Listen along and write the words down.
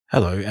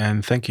Hello,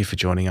 and thank you for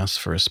joining us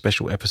for a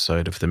special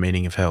episode of The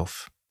Meaning of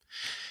Health.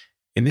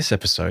 In this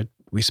episode,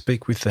 we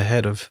speak with the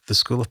head of the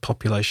School of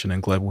Population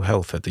and Global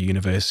Health at the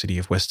University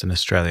of Western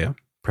Australia,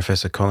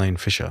 Professor Colleen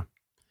Fisher.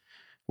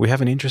 We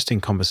have an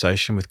interesting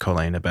conversation with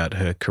Colleen about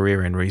her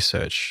career in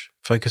research,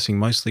 focusing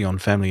mostly on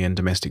family and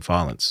domestic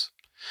violence.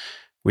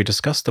 We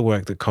discuss the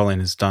work that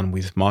Colleen has done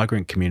with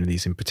migrant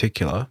communities in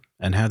particular,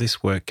 and how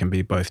this work can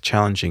be both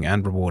challenging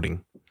and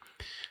rewarding.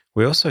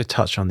 We also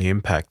touch on the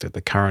impact that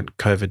the current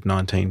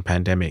COVID-19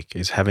 pandemic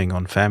is having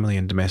on family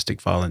and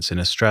domestic violence in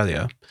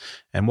Australia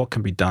and what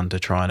can be done to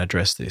try and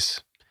address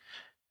this.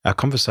 Our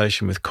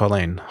conversation with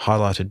Colleen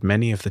highlighted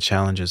many of the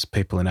challenges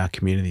people in our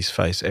communities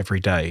face every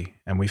day,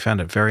 and we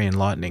found it very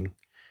enlightening.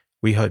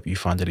 We hope you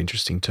find it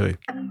interesting too.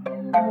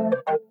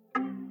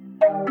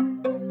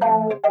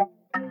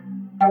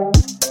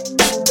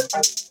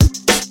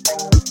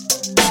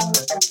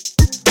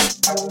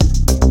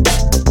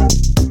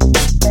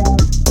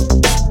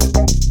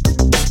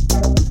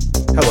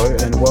 Hello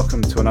and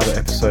welcome to another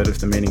episode of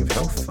The Meaning of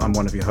Health. I'm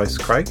one of your hosts,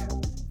 Craig.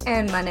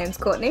 And my name's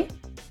Courtney.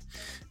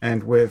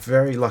 And we're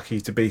very lucky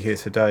to be here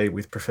today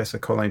with Professor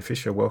Colleen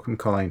Fisher. Welcome,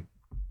 Colleen.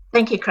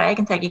 Thank you, Craig,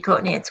 and thank you,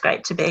 Courtney. It's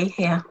great to be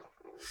here.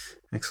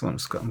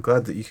 Excellent. I'm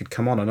glad that you could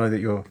come on. I know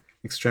that you're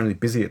extremely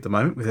busy at the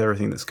moment with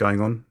everything that's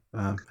going on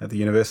at the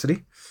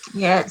university.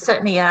 Yeah, it's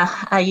certainly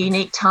a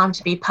unique time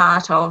to be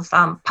part of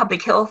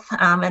public health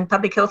and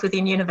public health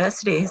within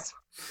universities.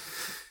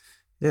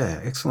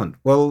 Yeah, excellent.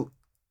 Well,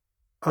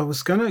 I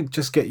was going to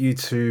just get you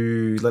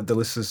to let the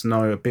listeners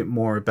know a bit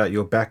more about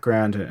your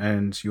background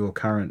and your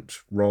current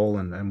role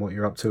and what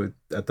you're up to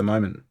at the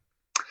moment.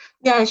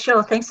 Yeah,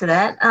 sure. Thanks for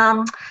that.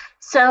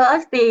 So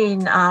I've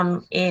been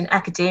in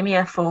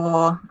academia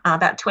for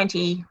about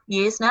 20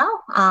 years now.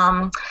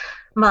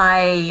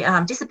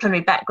 My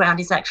disciplinary background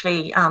is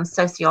actually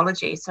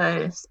sociology,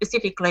 so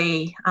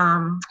specifically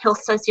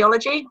health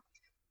sociology.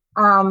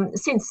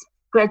 Since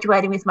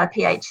graduating with my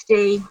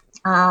PhD,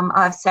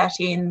 I've sat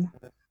in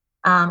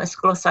a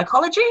School of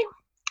Psychology,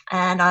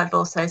 and I've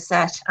also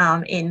sat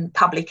in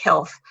public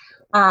health.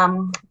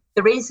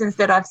 The reasons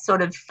that I've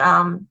sort of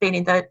been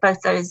in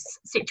both those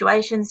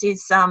situations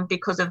is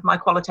because of my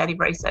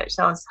qualitative research.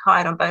 So I was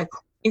hired on both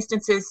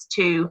instances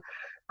to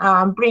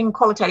bring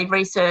qualitative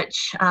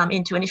research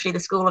into initially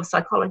the School of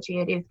Psychology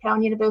at Edith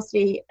Cowan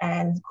University,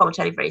 and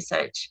qualitative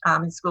research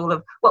in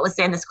what was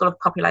then the School of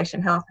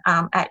Population Health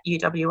at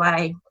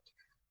UWA.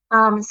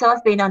 So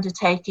I've been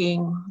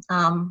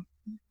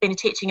been a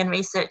teaching and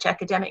research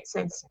academic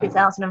since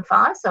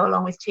 2005. So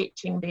along with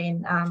teaching,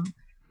 been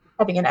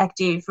having an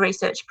active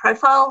research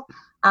profile,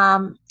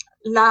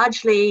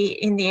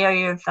 largely in the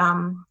area of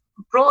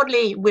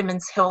broadly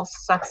women's health,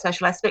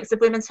 psychosocial aspects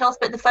of women's health,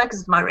 but the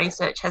focus of my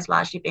research has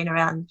largely been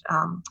around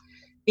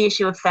the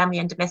issue of family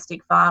and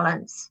domestic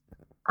violence.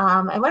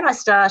 And when I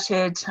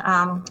started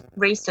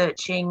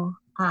researching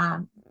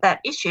that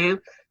issue,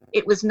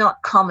 it was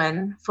not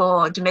common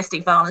for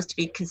domestic violence to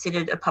be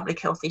considered a public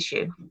health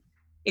issue.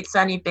 It's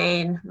only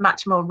been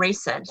much more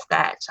recent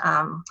that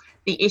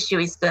the issue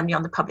is firmly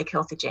on the public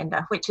health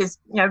agenda, which is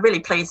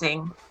really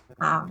pleasing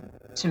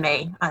to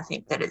me. I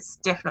think that it's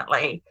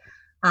definitely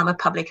a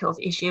public health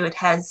issue. It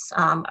has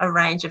a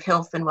range of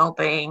health and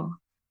wellbeing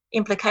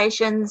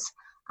implications,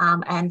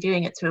 and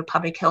viewing it through a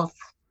public health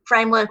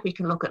framework, we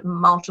can look at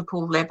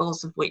multiple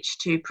levels of which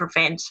to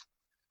prevent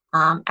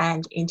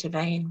and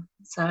intervene.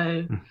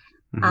 So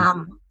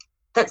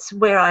that's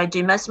where I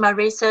do most of my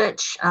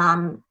research.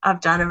 I've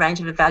done a range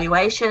of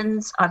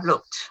evaluations. I've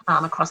looked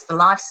across the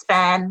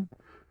lifespan,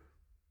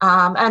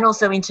 and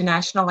also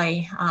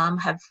internationally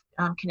have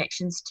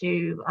connections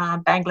to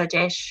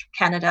Bangladesh,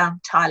 Canada,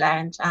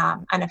 Thailand,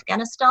 and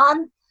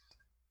Afghanistan.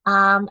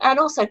 And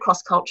also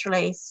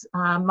cross-culturally,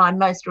 my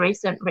most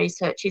recent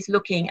research is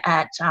looking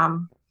at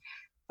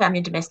family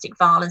and domestic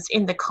violence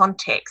in the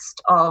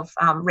context of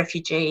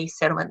refugee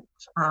settlement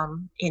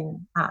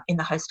in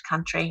the host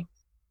country.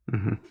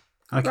 Mm-hmm.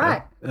 Okay.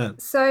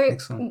 Right. So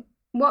excellent.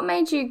 What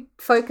made you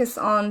focus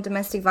on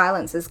domestic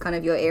violence as kind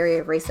of your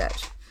area of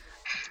research?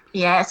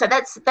 Yeah, so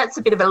that's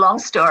a bit of a long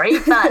story,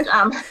 but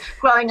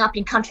growing up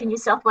in country New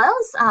South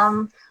Wales,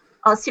 I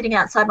was sitting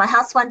outside my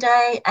house one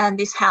day, and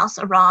this house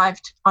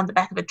arrived on the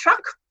back of a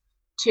truck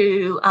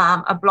to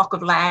a block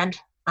of land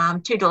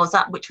 2 doors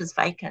up, which was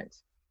vacant.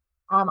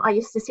 I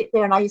used to sit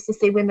there and I used to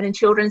see women and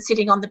children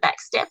sitting on the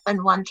back step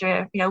and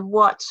wonder,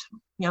 what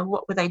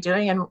were they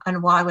doing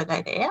and why were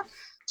they there?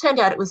 Turned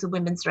out it was a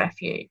women's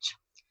refuge.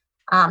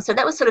 So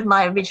that was sort of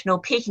my original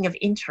piquing of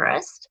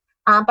interest.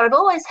 But I've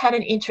always had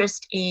an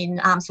interest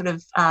in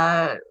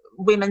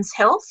women's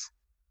health,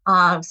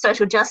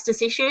 social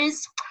justice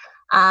issues,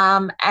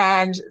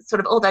 and sort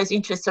of all those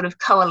interests sort of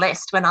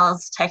coalesced when I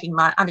was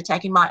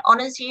undertaking my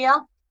honours year.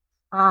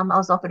 I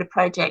was offered a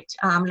project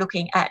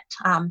looking at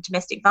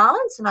domestic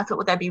violence, and I thought,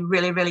 well, that'd be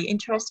really, really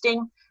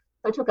interesting.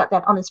 So I took up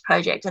that honours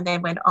project and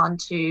then went on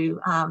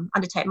to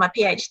undertake my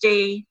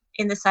PhD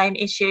in the same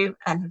issue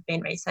and have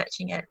been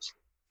researching it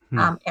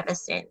ever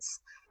since.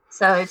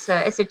 So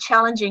it's a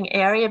challenging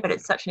area, but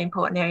it's such an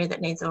important area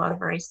that needs a lot of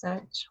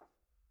research.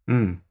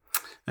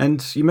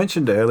 And you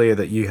mentioned earlier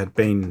that you had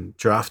been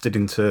drafted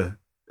into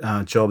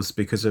jobs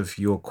because of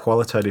your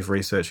qualitative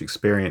research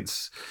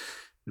experience.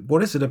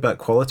 What is it about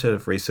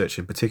qualitative research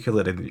in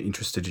particular that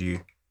interested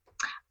you?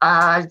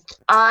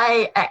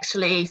 I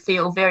actually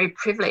feel very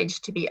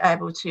privileged to be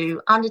able to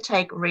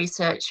undertake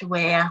research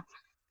where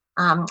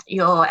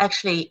you're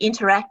actually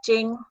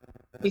interacting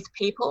with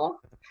people,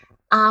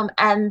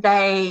 and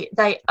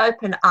they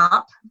open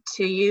up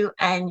to you,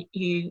 and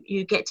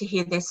you get to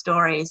hear their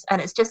stories,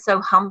 and it's just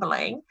so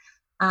humbling,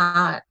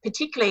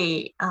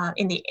 particularly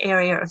in the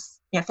area of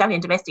family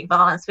and domestic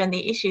violence, when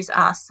the issues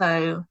are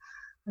so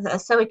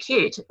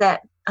acute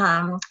that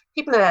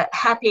people are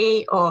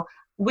happy or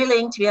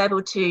willing to be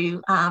able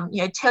to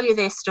tell you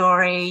their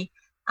story,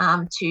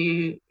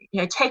 to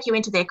take you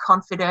into their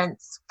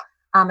confidence,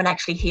 and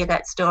actually hear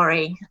that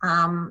story.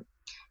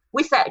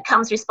 With that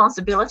comes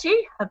responsibility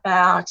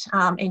about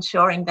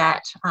ensuring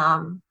that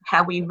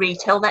how we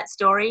retell that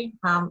story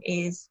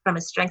is from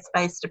a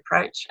strengths-based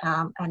approach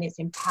and is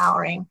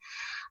empowering.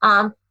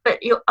 But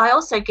I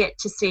also get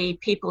to see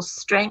people's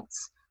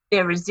strengths,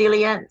 their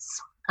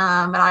resilience,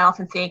 and I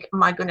often think,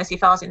 my goodness,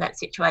 if I was in that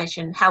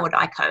situation, how would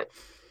I cope?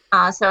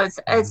 So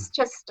it's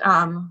just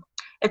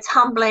it's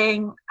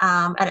humbling,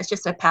 and it's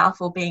just so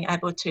powerful being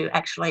able to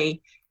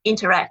actually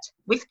interact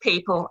with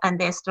people and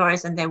their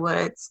stories and their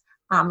words,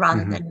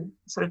 rather than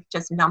sort of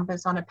just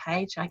numbers on a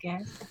page, I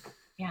guess.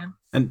 Yeah.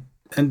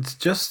 And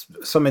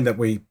just something that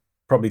we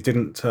probably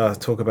didn't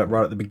talk about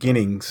right at the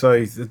beginning.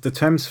 So the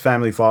terms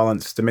family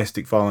violence,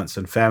 domestic violence,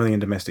 and family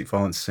and domestic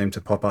violence seem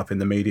to pop up in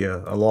the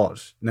media a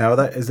lot. Now,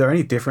 is there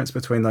any difference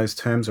between those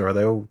terms, or are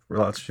they all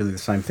largely the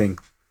same thing?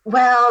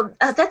 Well,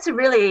 that's a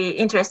really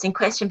interesting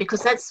question,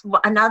 because that's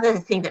another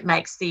thing that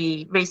makes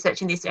the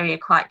research in this area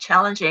quite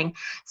challenging.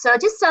 So I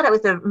just started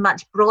with a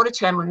much broader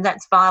term, and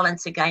that's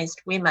violence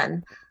against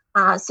women.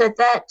 So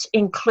that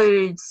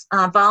includes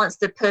violence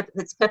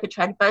that's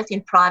perpetrated both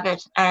in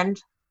private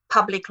and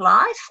public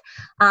life,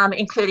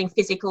 including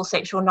physical,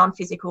 sexual,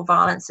 non-physical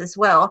violence as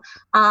well.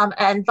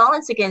 And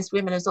violence against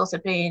women has also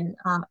been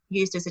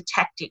used as a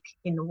tactic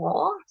in the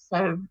war.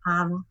 So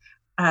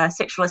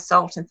sexual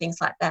assault and things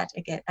like that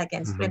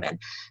against women.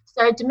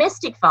 So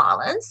domestic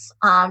violence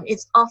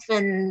is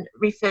often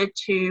referred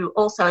to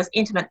also as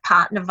intimate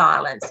partner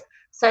violence.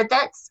 So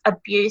that's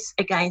abuse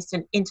against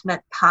an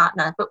intimate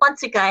partner, but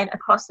once again,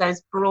 across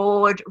those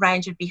broad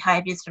range of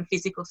behaviours from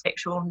physical,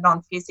 sexual,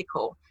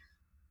 non-physical.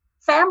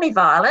 Family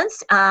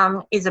violence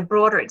is a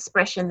broader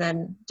expression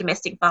than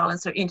domestic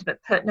violence or intimate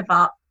partner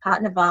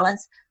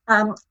violence,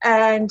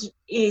 and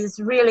is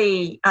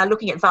really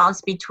looking at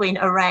violence between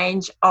a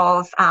range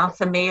of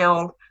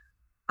familial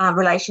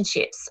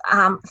relationships.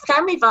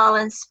 Family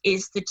violence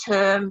is the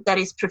term that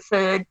is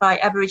preferred by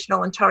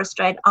Aboriginal and Torres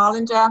Strait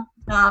Islander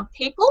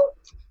people,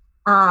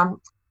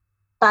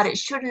 but it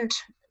shouldn't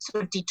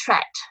sort of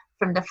detract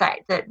from the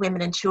fact that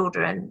women and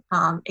children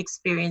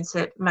experience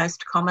it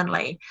most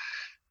commonly.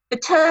 The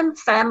term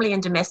family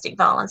and domestic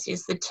violence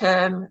is the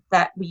term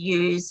that we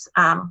use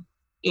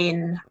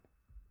in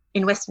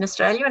Western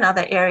Australia and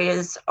other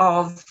areas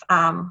of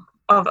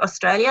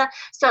Australia.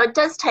 So it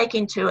does take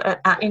into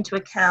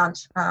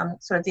account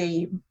sort of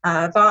the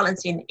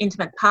violence in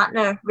intimate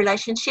partner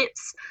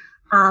relationships,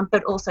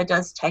 but also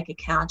does take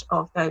account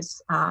of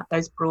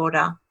those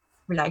broader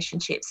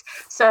relationships.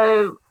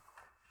 So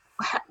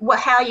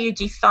how you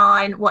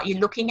define what you're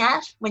looking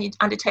at when you're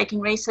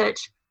undertaking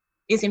research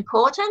is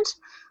important.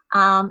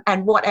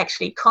 And what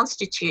actually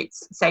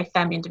constitutes, say,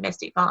 family and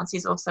domestic violence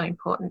is also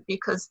important,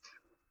 because,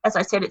 as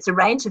I said, it's a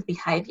range of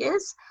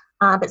behaviours,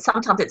 but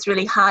sometimes it's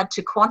really hard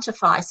to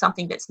quantify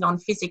something that's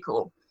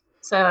non-physical.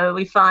 So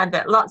we find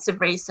that lots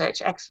of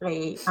research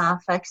actually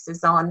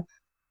focuses on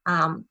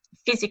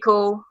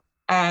physical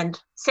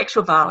and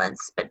sexual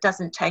violence, but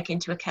doesn't take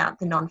into account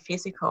the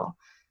non-physical.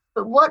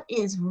 But what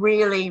is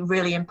really,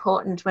 really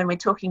important when we're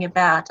talking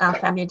about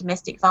family and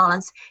domestic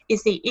violence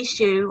is the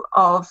issue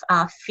of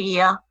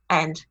fear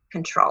and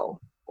control.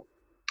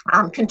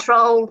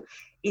 Control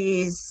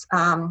is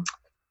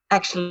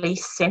actually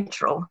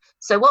central.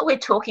 So what we're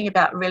talking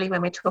about really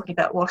when we're talking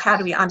about, well, how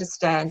do we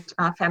understand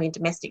family and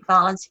domestic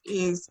violence,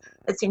 is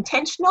it's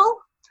intentional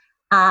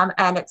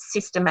and it's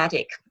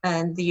systematic,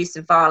 and the use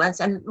of violence.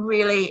 And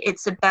really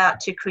it's about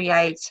to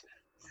create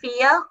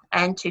fear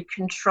and to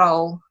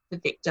control the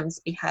victim's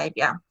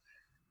behaviour.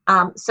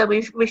 So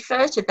we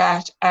refer to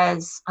that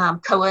as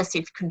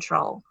coercive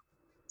control.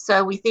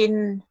 So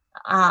within,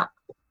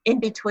 in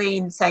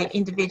between, say,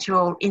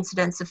 individual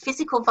incidents of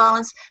physical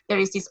violence, there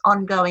is this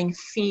ongoing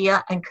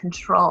fear and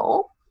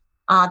control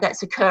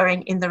that's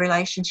occurring in the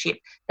relationship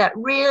that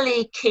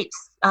really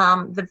keeps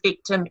the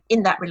victim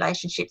in that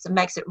relationship and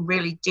makes it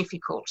really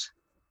difficult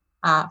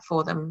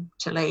for them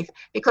to leave,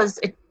 because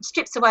it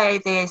strips away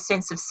their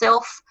sense of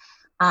self,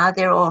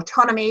 their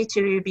autonomy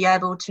to be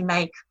able to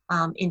make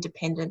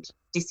independent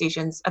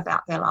decisions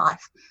about their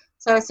life.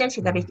 So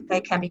essentially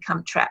they can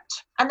become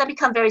trapped, and they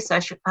become very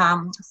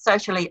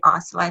socially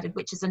isolated,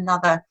 which is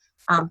another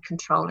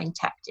controlling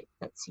tactic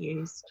that's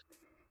used.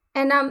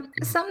 And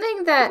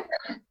something that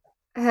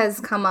has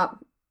come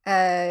up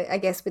I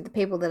guess with the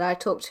people that I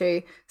talk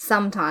to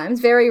sometimes,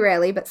 very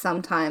rarely, but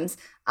sometimes,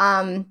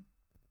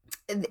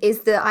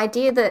 is the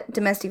idea that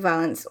domestic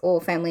violence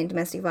or family and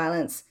domestic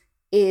violence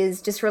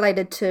is just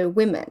related to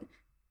women.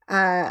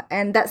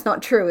 And that's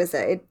not true, is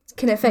it? It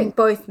can affect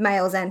both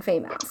males and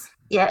females.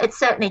 Yeah, it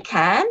certainly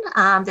can.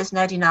 There's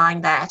no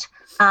denying that.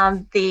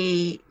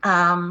 The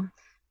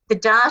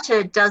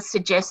data does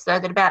suggest, though,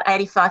 that about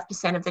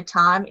 85% of the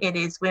time it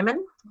is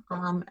women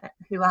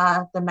who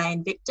are the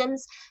main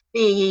victims.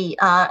 The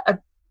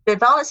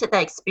violence that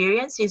they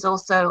experience is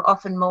also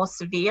often more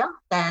severe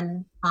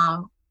than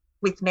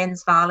with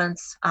men's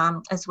violence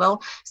as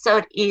well. So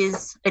it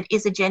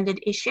is a gendered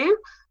issue,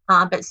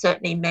 but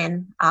certainly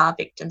men are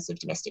victims of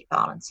domestic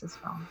violence as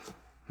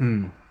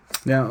well.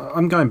 Now,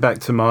 I'm going back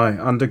to my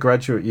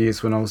undergraduate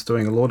years when I was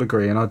doing a law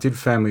degree, and I did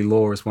family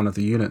law as one of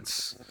the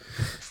units.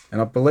 And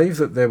I believe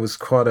that there was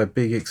quite a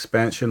big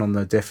expansion on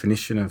the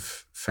definition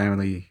of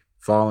family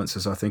violence,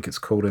 as I think it's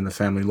called in the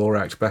Family Law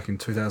Act back in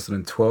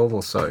 2012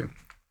 or so.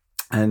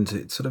 And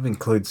it sort of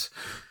includes,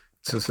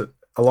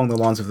 along the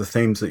lines of the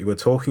themes that you were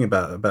talking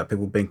about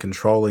people being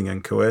controlling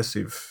and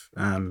coercive.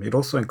 It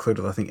also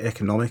included, I think,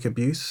 economic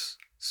abuse.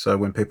 So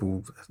when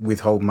people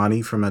withhold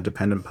money from a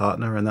dependent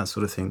partner and that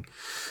sort of thing.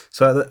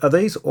 So are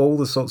these all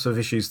the sorts of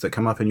issues that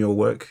come up in your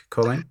work,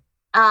 Colleen?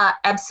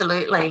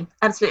 Absolutely.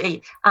 So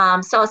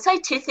I'll say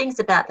two things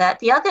about that.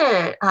 The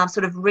other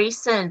sort of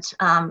recent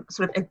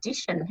sort of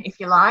addition, if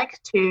you like,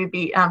 to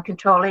be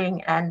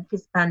controlling and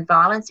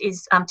violence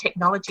is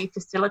technology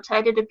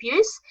facilitated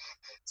abuse.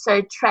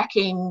 So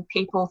tracking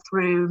people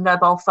through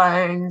mobile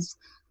phones,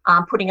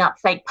 putting up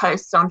fake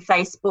posts on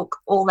Facebook,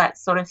 all that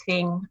sort of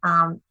thing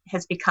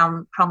has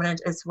become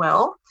prominent as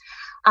well.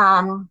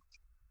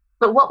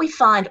 But what we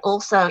find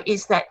also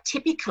is that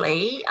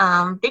typically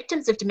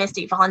victims of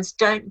domestic violence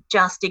don't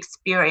just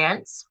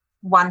experience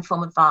one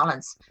form of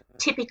violence.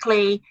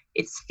 Typically,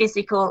 it's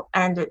physical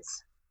and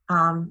it's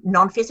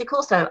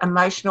non-physical, so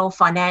emotional,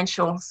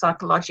 financial,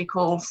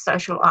 psychological,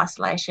 social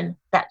isolation,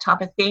 that type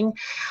of thing.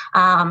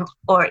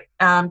 Or it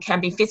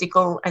can be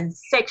physical and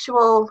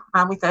sexual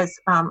with those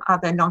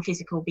other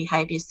non-physical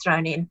behaviours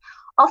thrown in.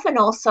 Often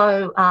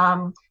also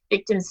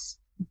victims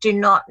do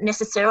not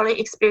necessarily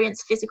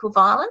experience physical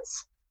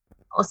violence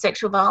or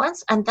sexual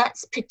violence, and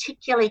that's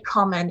particularly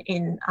common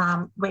in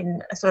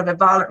when a sort of a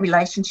violent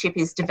relationship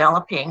is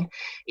developing.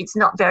 It's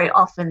not very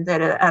often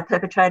that a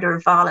perpetrator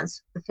of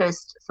violence, the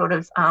first sort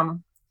of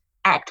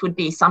act would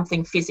be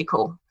something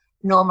physical.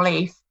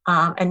 Normally,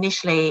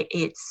 initially,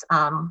 it's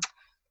around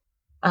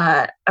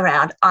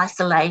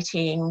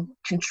isolating,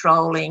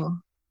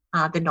 controlling.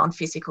 The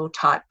non-physical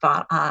type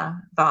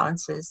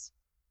violences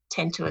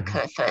tend to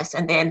occur first,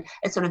 and then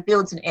it sort of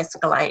builds and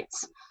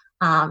escalates.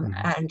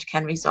 And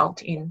can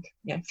result in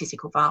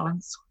physical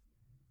violence.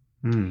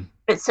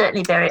 But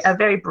certainly a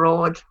very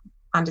broad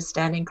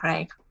understanding,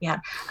 Craig. Yeah.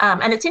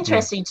 And it's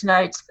interesting to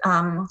note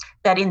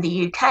that in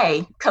the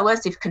UK,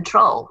 coercive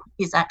control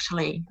is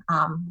actually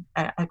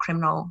a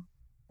criminal,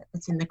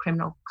 it's in the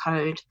criminal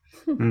code,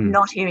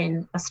 not here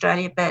in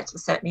Australia, but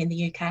certainly in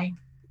the UK.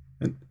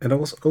 And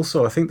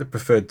also, I think the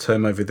preferred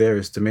term over there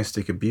is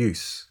domestic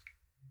abuse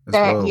as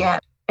well. Yeah.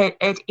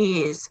 It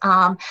is.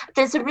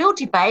 There's a real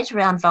debate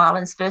around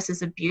violence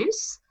versus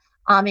abuse.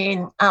 I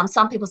mean,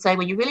 some people say,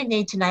 well, you really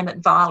need to name it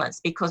violence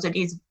because it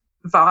is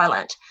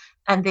violent.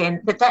 And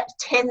then, but that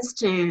tends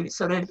to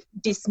sort of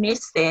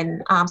dismiss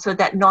then sort of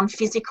that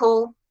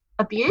non-physical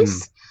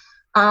abuse.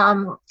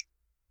 So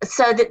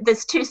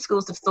there's two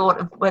schools of thought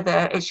of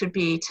whether it should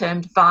be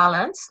termed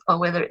violence or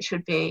whether it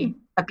should be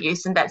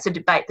abuse. And that's a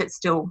debate that's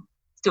still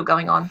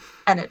going on,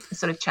 and it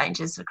sort of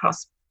changes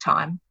across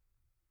time.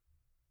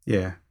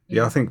 Yeah.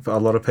 Yeah, I think a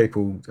lot of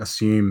people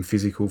assume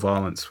physical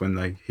violence when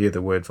they hear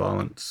the word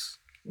violence.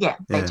 Yeah,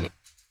 they do.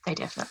 They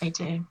definitely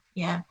do,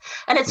 yeah.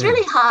 And it's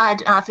really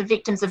hard for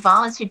victims of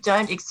violence who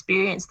don't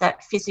experience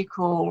that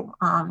physical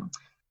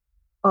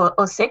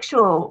or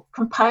sexual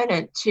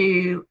component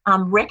to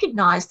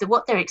recognise that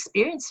what they're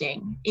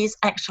experiencing is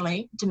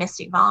actually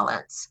domestic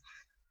violence.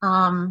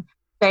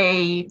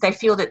 They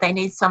feel that they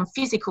need some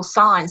physical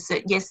signs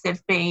that, yes,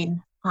 they've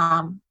been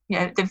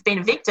they've been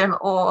a victim,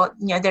 or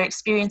their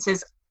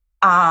experiences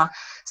are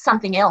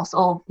something else,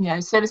 or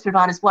service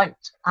providers won't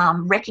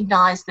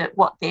recognise that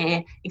what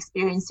they're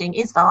experiencing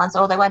is violence,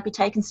 or they won't be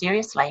taken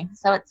seriously.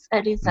 So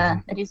it is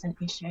an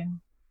issue.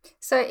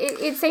 So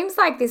it seems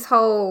like this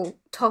whole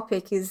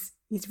topic is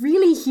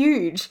really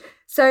huge.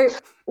 So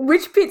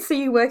which bits are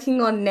you working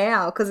on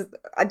now? Because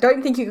I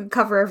don't think you could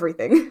cover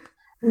everything.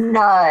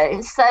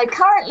 No. So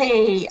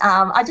currently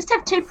I just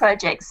have two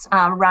projects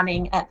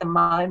running at the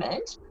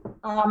moment.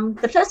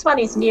 The first one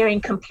is nearing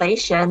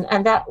completion,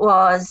 and that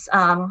was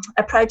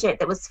a project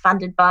that was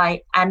funded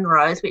by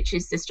ANROS, which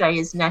is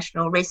Australia's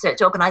National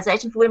Research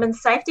Organisation for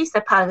Women's Safety, so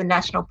part of the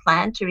national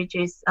plan to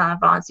reduce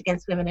violence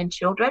against women and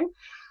children.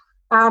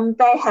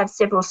 They have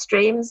several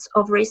streams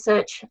of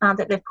research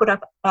that they've put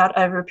out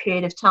over a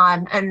period of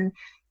time, and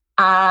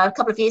a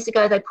couple of years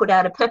ago they put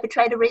out a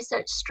perpetrator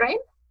research stream.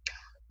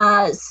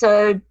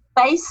 So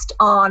based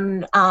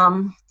on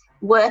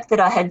work that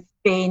I had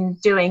been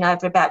doing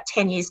over about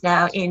 10 years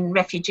now in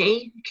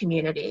refugee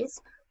communities.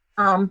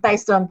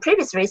 Based on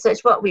previous research,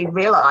 what we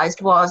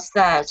realised was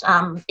that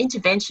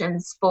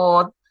interventions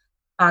for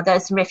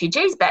those from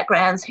refugees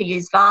backgrounds who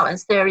use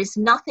violence, there is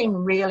nothing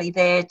really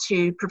there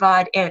to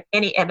provide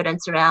any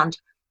evidence around,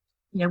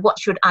 what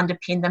should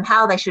underpin them,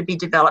 how they should be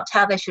developed,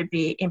 how they should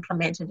be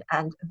implemented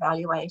and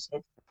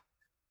evaluated.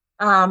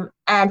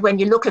 And when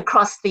you look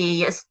across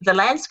the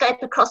landscape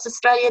across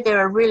Australia, there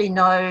are really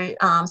no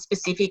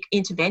specific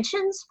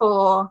interventions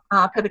for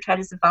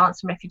perpetrators of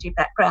violence from refugee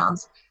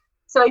backgrounds.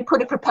 So we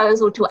put a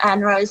proposal to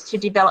ANROS to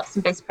develop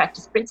some best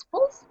practice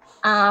principles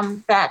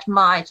that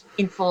might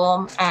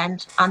inform and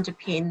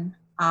underpin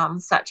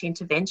such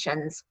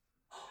interventions.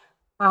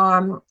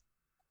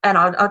 And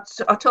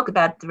I'll talk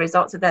about the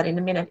results of that in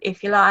a minute,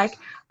 if you like.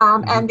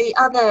 And the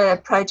other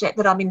project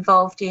that I'm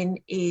involved in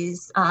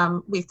is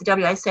with the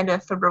WA Centre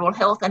for Rural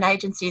Health and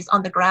agencies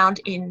on the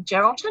ground in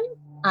Geraldton.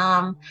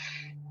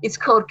 It's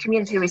called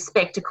Community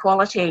Respect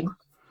Equality.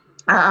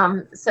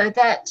 So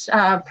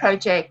that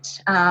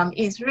project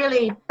is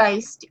really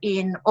based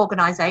in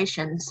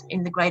organisations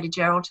in the Greater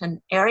Geraldton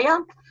area.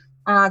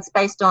 It's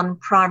based on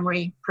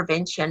primary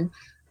prevention.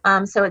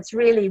 So it's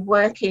really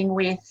working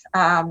with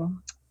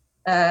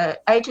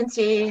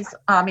agencies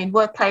in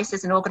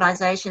workplaces and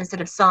organisations that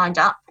have signed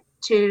up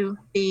to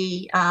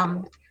the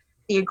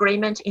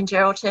agreement in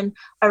Geraldton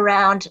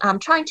around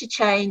trying to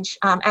change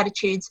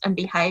attitudes and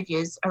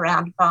behaviours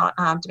around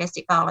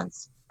domestic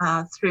violence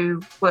through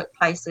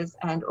workplaces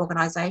and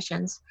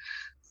organisations.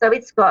 So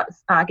it's got,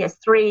 I guess,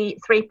 three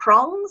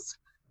prongs.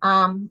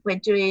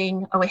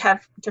 We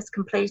have just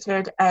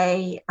completed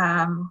a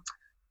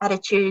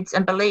attitudes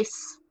and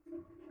beliefs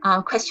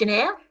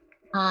questionnaire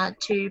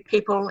to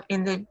people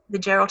in the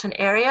Geraldton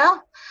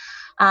area.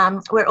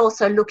 We're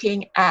also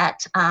looking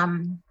at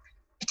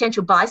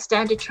potential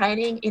bystander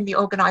training in the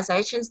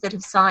organisations that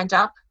have signed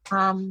up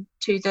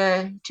to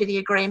the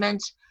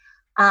agreement,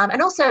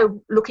 and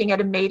also looking at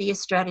a media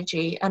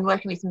strategy and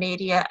working with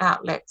media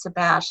outlets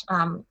about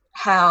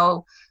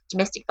how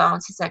domestic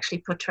violence is actually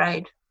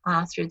portrayed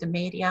through the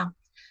media.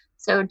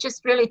 So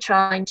just really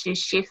trying to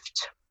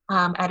shift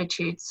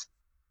attitudes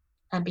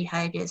and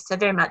behaviours. So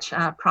very much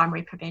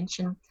primary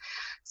prevention.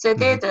 So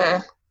they're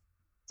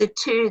the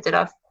two that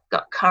I've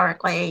got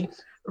currently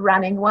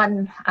running.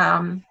 One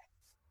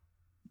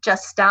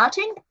just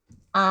starting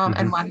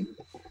and one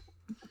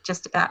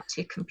just about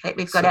to complete.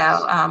 We've got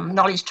our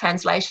knowledge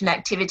translation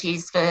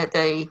activities for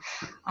the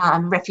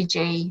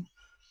refugee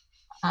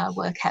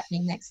work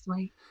happening next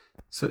week.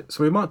 So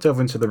we might delve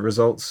into the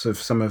results of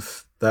some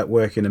of that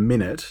work in a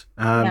minute.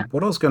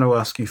 What I was going to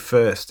ask you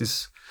first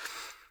is,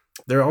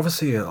 there are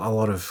obviously a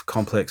lot of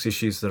complex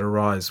issues that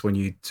arise when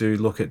you do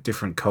look at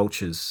different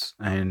cultures.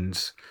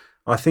 And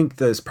I think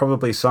there's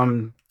probably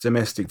some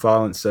domestic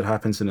violence that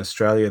happens in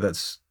Australia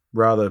that's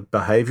rather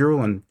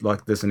behavioural, and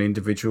like there's an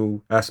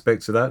individual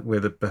aspect to that where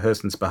the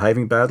person's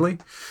behaving badly.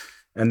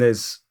 And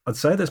I'd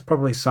say there's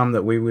probably some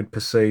that we would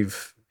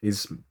perceive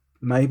is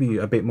maybe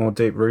a bit more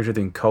deep-rooted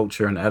in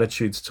culture and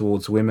attitudes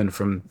towards women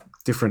from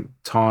different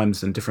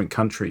times and different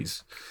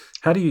countries.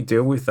 How do you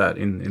deal with that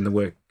in the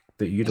work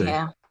that you do?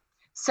 Yeah.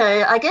 So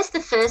I guess the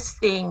first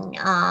thing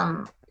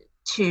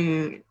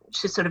to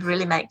sort of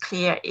really make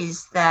clear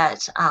is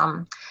that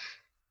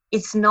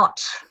it's not,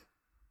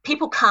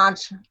 people can't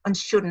and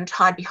shouldn't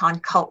hide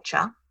behind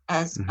culture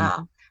as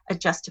a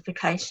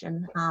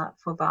justification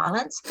for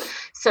violence.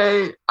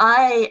 So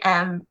I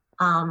am,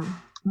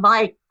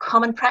 my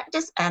common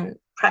practice and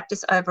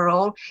practice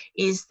overall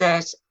is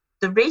that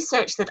the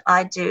research that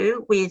I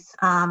do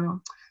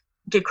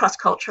do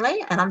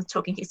cross-culturally, and I'm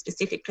talking here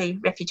specifically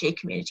refugee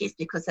communities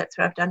because that's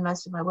where I've done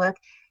most of my work,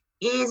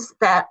 is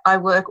that I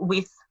work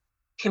with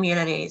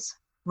communities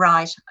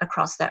right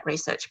across that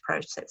research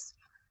process.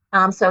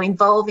 So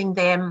involving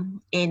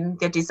them in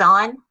the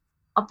design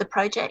of the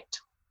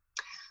project,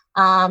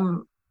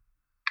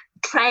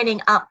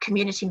 training up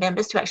community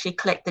members to actually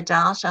collect the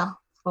data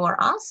for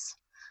us.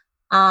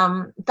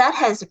 That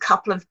has a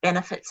couple of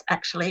benefits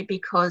actually,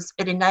 because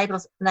it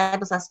enables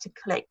us to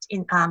collect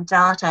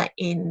data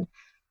in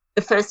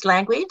the first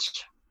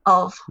language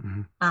of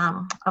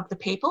the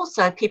people.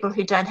 So people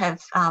who don't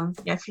have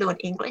fluent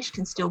English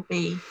can still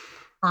be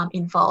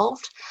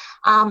involved.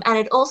 And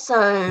it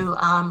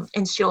also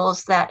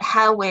ensures that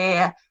how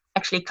we're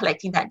actually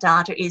collecting that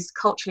data is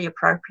culturally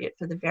appropriate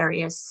for the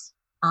various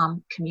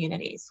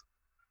communities.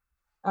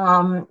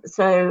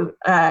 So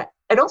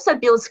it also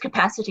builds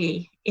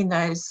capacity in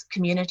those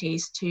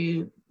communities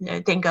to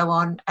then go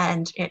on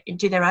and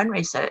do their own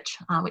research,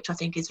 which I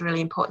think is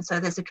really important. So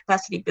there's a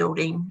capacity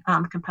building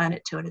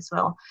component to it as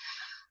well.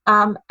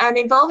 And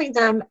involving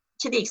them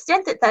to the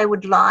extent that they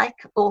would like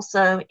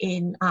also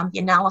in the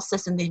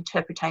analysis and the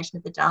interpretation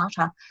of the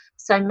data.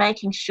 So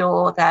making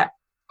sure that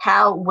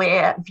how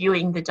we're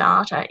viewing the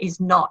data is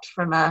not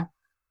from a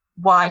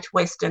white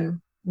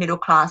Western middle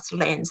class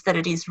lens, that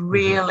it is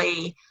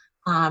really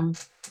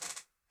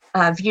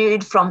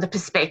viewed from the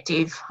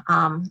perspective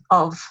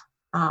of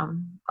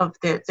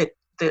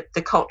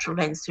the cultural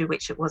lens through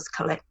which it was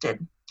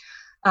collected.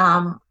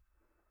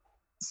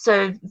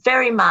 so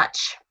very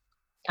much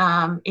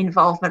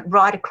involvement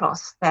right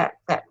across that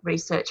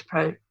research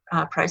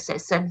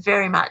process. So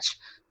very much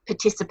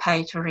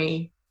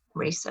participatory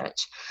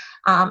research.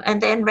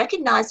 And then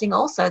recognising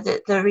also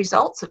that the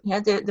results,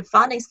 the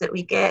findings that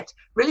we get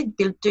really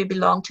do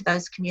belong to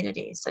those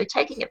communities. So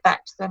taking it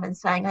back to them and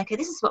saying, okay,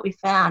 this is what we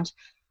found.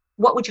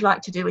 What would you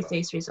like to do with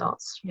these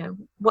results?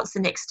 What's the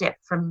next step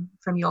from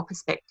your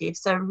perspective?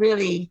 So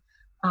really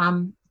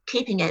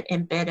keeping it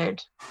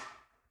embedded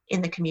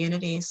in the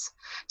communities.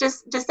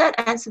 Does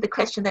that answer the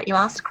question that you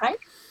asked, Craig?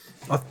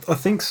 I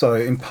think so,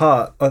 in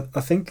part.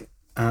 I think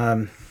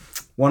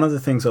one of the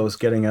things I was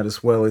getting at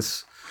as well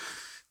is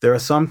there are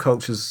some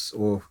cultures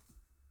or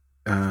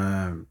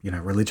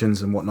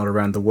religions and whatnot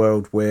around the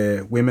world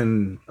where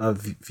women are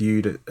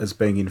viewed as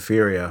being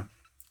inferior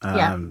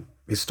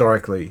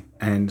historically,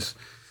 and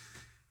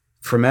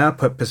from our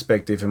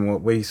perspective and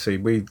what we see,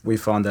 we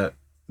find that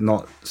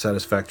not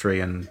satisfactory,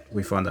 and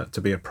we find that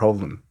to be a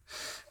problem.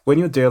 When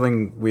you're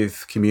dealing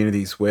with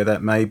communities where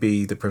that may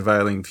be the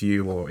prevailing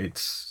view, or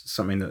it's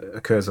something that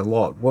occurs a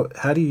lot,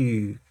 how do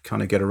you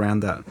kind of get around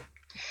that?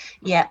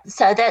 Yeah,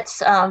 so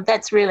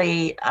that's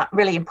really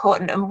really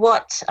important. And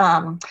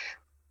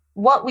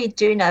what we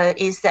do know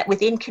is that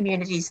within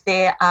communities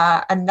there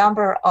are a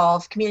number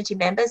of community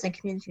members and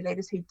community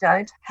leaders who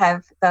don't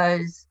have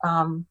those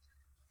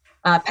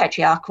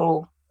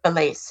patriarchal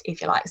beliefs,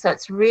 if you like. So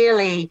it's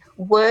really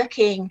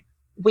working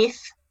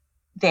with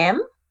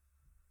them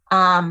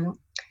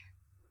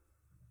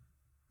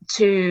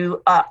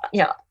to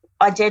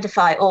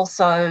identify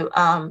also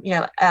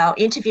our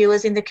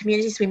interviewers in the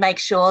communities. We make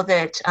sure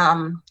that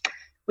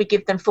we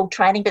give them full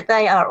training, but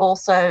they are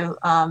also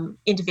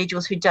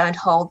individuals who don't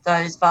hold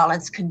those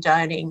violence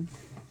condoning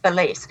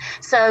beliefs.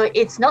 So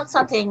it's not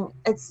something,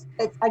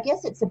 I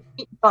guess it's a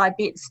bit by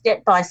bit,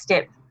 step by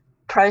step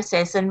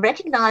process, and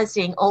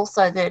recognising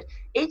also that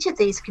each of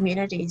these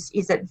communities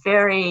is at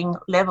varying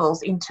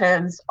levels in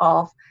terms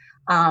of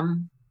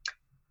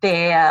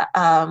their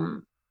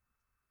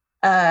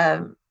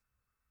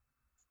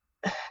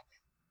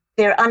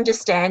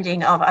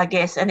understanding of, I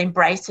guess, and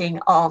embracing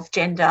of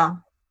gender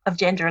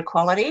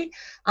equality.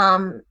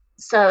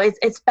 So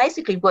it's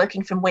basically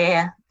working from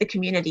where the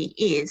community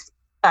is,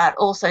 but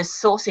also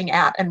sourcing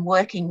out and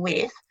working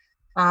with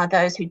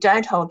those who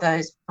don't hold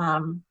those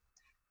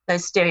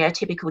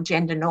stereotypical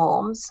gender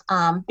norms,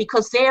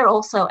 because they're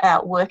also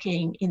out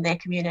working in their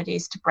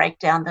communities to break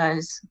down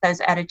those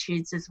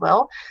attitudes as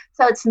well.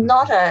 So it's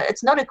not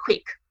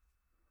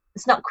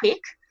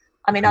quick.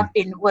 I mean, I've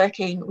been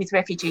working with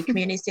refugee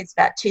communities since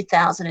about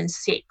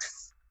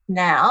 2006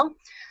 now.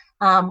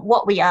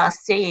 What we are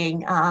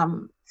seeing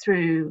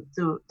through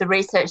the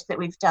research that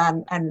we've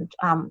done and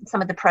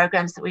some of the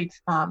programs that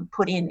we've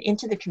put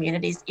into the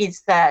communities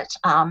is that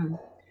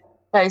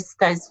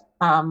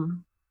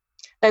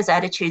those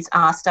attitudes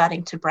are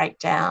starting to break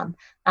down,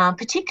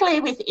 particularly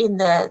within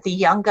the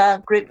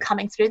younger group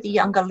coming through, the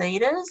younger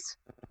leaders.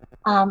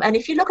 And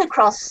if you look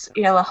across,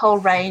 a whole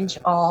range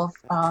of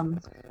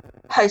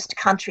host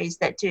countries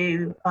that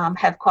do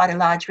have quite a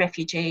large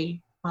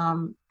refugee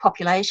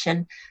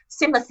population,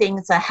 similar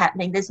things are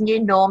happening. There's new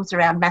norms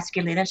around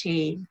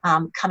masculinity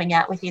coming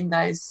out within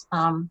those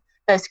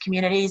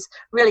communities,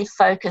 really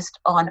focused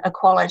on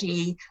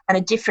equality and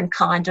a different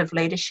kind of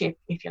leadership,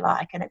 if you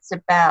like. And it's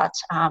about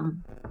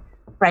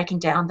breaking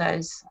down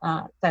those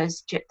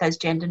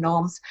gender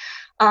norms.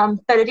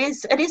 But it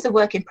is a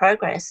work in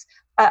progress.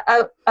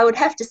 I would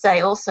have to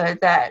say also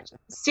that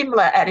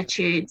similar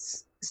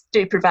attitudes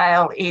do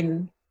prevail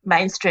in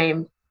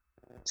mainstream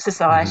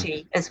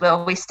society as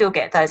well. We still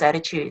get those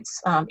attitudes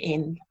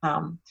in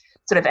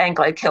sort of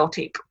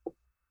Anglo-Celtic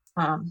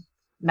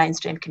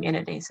mainstream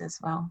communities as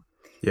well.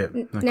 Yeah,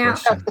 now,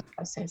 question. The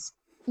process.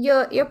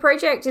 Your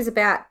project is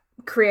about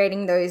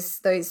creating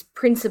those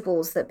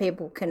principles that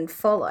people can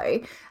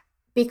follow,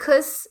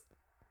 because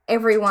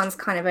everyone's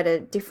kind of at a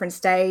different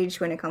stage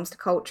when it comes to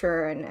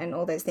culture and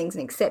all those things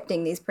and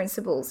accepting these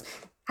principles.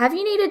 Have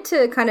you needed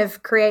to kind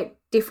of create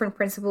different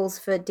principles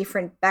for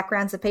different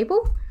backgrounds of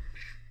people?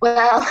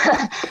 Well,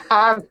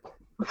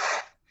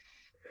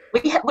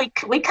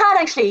 we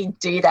can't actually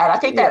do that. I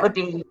think that would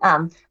be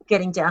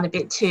getting down a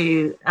bit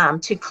too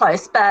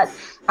close. But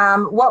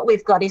what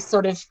we've got is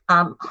sort of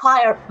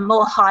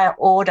higher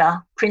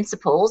order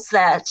principles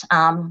that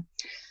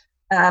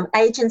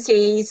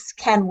agencies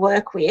can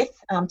work with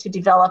to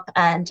develop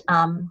and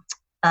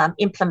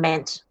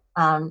implement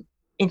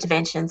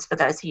interventions for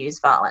those who use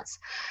violence.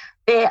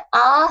 There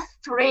are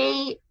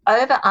 3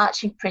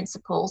 overarching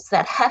principles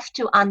that have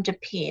to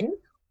underpin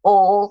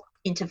all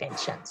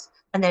interventions,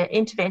 and they're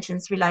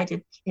interventions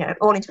related,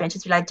 all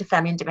interventions related to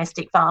family and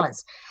domestic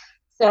violence.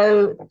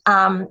 So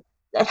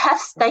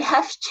they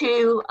have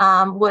to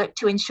work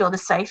to ensure the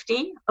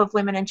safety of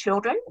women and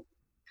children.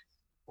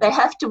 They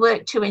have to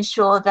work to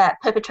ensure that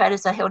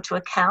perpetrators are held to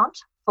account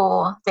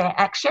for their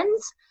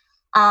actions.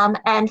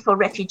 And for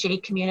refugee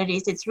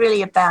communities, it's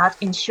really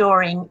about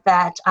ensuring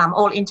that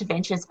all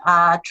interventions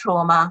are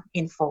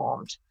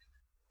trauma-informed.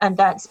 And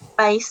that's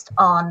based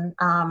on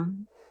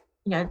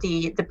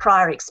the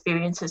prior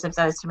experiences of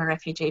those from a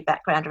refugee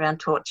background around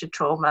torture,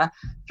 trauma,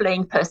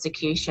 fleeing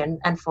persecution,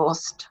 and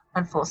forced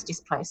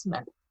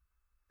displacement.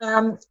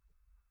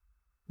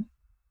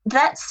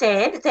 That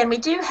said, then we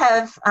do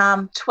have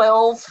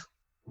 12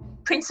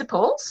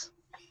 principles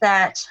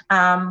that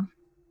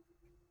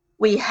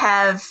we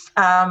have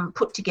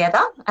put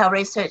together. Our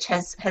research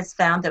has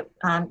found that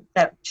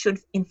that should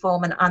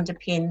inform and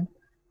underpin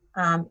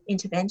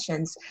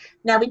interventions.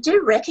 Now, we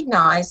do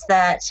recognise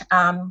that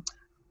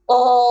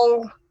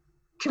all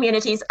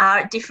communities are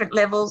at different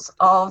levels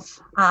of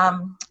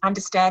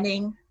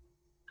understanding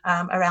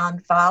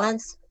around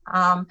violence.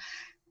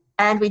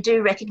 And we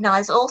do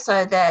recognise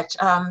also that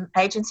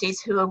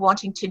agencies who are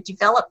wanting to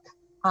develop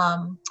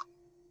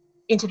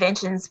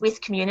interventions with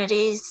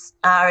communities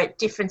are at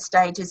different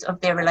stages of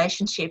their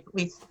relationship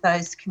with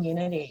those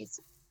communities.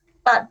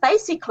 But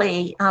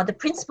basically, the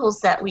principles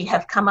that we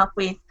have come up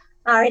with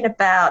are in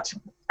about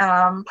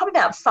probably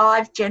about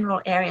 5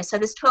 general areas. So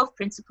there's 12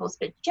 principles,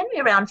 but generally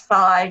around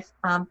 5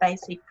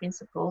 basic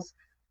principles.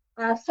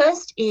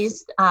 First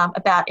is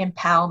about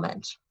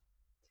empowerment.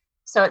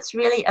 So it's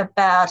really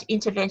about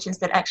interventions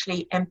that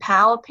actually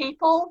empower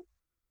people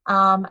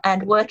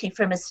and working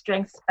from a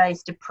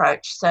strengths-based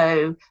approach.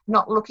 So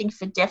not looking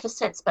for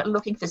deficits, but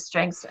looking for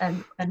strengths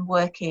and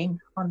working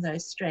on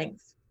those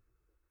strengths.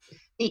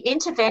 The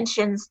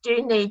interventions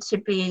do need to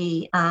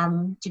be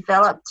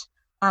developed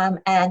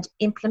and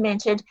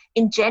implemented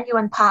in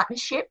genuine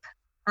partnership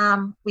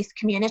with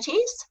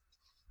communities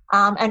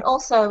and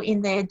also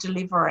in their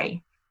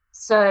delivery.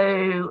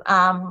 So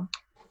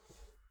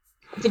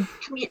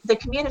the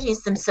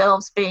communities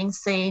themselves being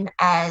seen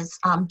as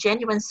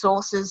genuine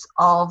sources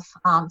of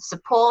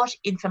support,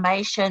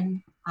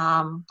 information,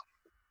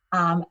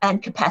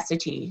 and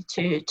capacity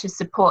to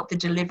support the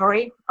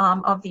delivery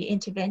of the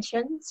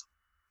interventions.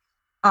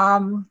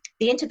 The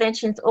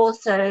interventions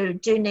also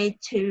do need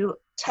to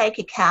take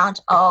account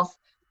of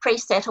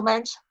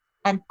pre-settlement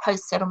and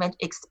post-settlement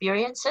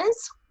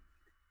experiences,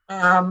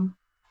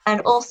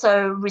 and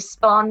also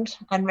respond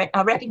and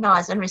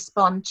recognise and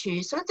respond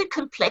to sort of the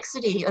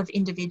complexity of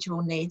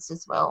individual needs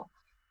as well.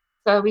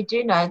 So we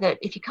do know that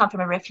if you come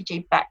from a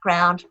refugee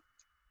background,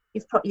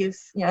 you've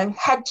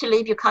had to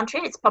leave your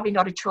country. It's probably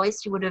not a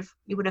choice you would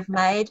have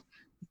made.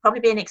 You've probably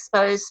been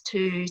exposed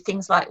to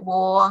things like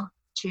war,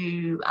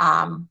 to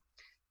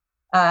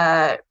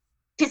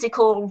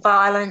physical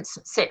violence,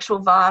 sexual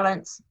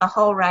violence, a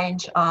whole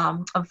range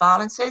of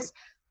violences.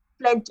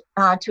 Fled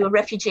to a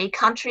refugee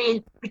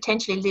country,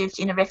 potentially lived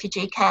in a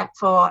refugee camp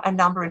for a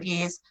number of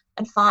years,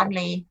 and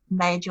finally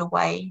made your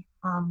way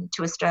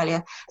to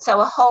Australia.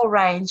 So a whole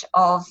range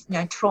of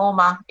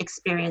trauma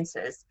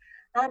experiences,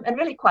 and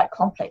really quite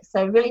complex.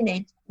 So really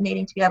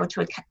needing to be able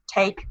to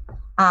take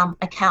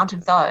account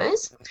of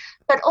those,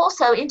 but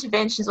also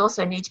interventions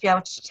also need to be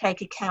able to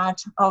take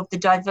account of the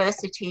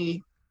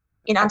diversity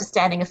in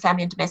understanding of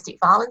family and domestic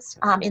violence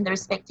in the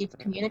respective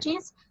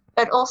communities,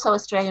 but also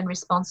Australian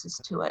responses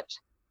to it.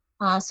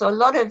 So a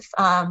lot of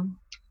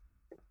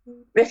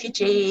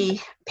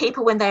refugee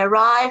people, when they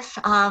arrive,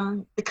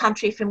 the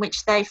country from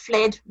which they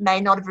fled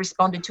may not have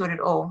responded to it at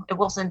all. It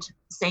wasn't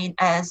seen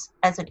as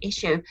an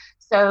issue.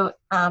 So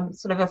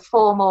sort of a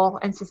formal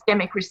and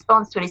systemic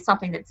response to it is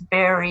something that's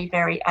very,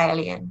 very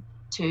alien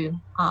to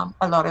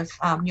a lot of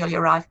newly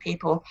arrived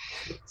people.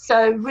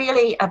 So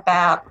really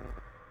about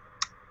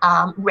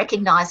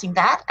recognising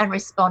that and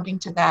responding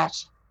to that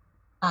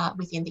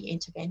within the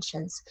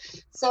interventions.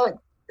 So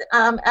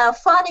our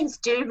findings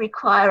do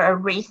require a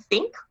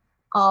rethink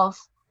of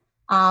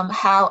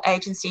how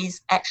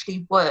agencies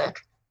actually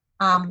work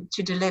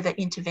to deliver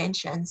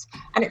interventions.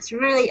 And it's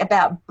really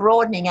about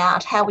broadening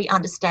out how we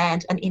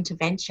understand an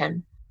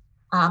intervention.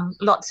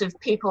 Lots of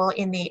people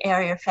in the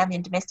area of family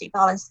and domestic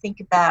violence think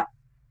about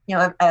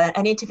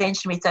an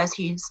intervention with those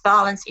who use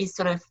violence is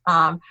sort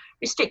of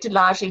restricted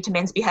largely to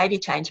men's behaviour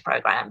change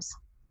programs,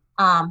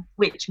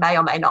 which may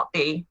or may not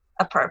be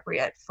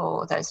appropriate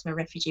for those from a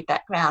refugee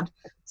background.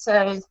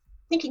 So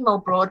thinking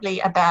more broadly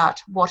about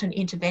what an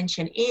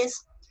intervention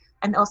is,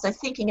 and also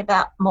thinking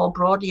about more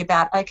broadly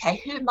about,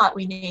 okay, who might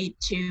we need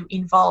to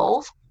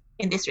involve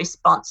in this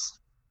response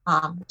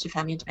to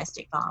family and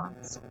domestic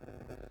violence.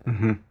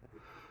 Mm-hmm.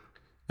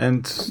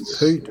 And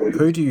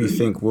who do you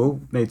think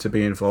will need to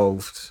be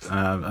involved?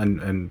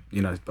 And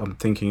I'm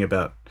thinking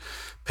about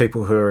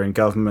people who are in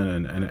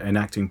government and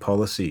enacting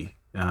policy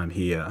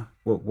here.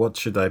 What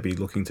should they be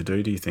looking to do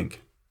you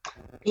think?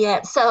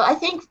 Yeah, so I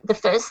think the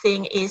first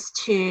thing is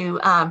to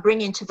bring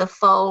into the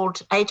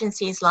fold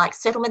agencies like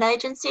settlement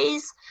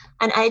agencies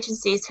and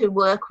agencies who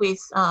work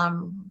with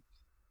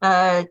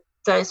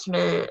those from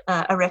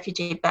a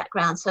refugee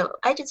background. So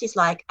agencies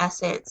like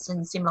Assets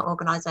and similar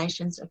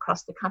organisations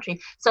across the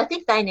country. So I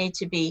think they need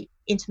to be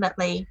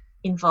intimately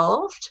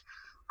involved.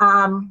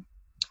 I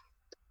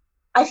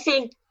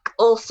think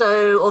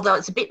also, although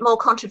it's a bit more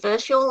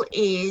controversial,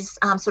 is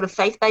sort of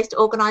faith-based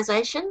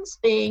organisations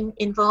being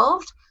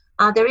involved.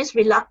 There is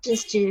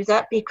reluctance to do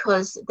that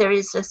because there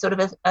is a sort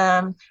of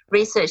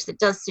research that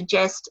does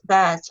suggest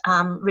that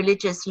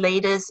religious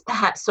leaders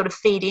perhaps sort of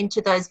feed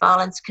into those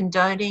violence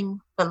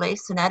condoning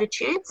beliefs and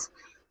attitudes.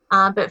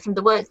 But from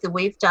the work that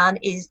we've done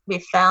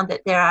we've found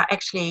that there are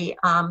actually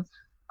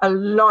a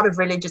lot of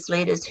religious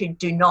leaders who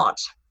do not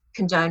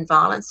condone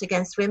violence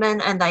against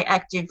women, and they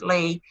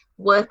actively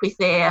work with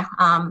their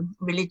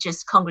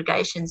religious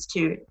congregations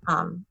to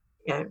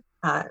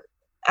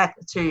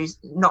to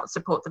not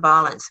support the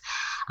violence.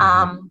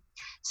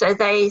 So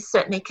they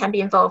certainly can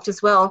be involved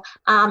as well.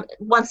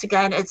 Once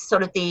again, it's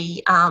sort of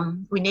we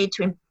need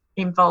to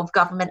involve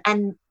government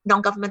and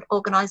non-government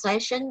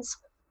organisations.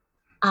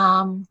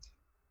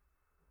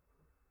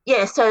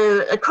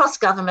 So across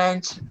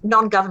government,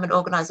 non-government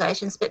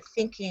organisations, but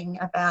thinking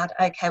about,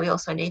 okay, we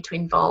also need to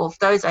involve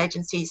those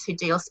agencies who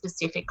deal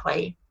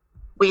specifically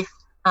with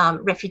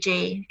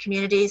refugee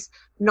communities,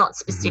 not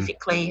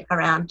specifically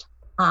around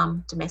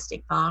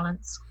domestic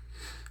violence.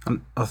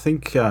 I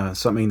think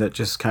something that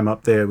just came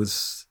up there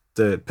was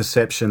the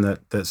perception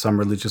that some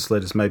religious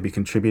leaders may be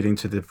contributing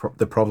to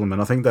the problem.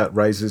 And I think that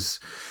raises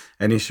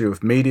an issue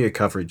of media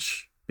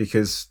coverage,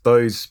 because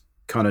those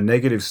kind of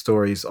negative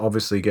stories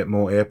obviously get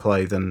more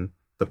airplay than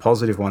the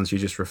positive ones you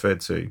just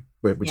referred to,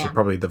 which are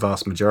probably the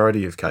vast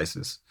majority of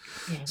cases.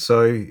 Yeah.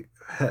 So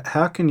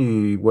how can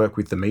you work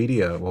with the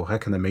media, or how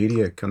can the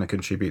media kind of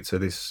contribute to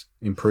this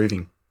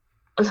improving?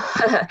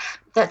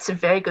 That's a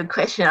very good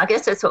question. I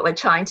guess that's what we're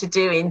trying to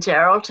do in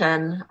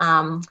Geraldton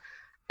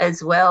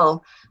as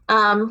well.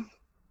 Look,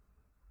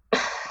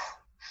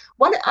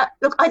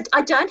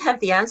 I don't have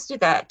the answer to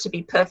that, to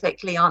be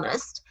perfectly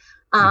honest.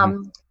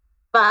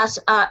 But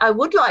I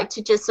would like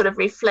to just sort of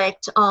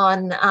reflect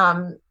on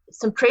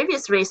some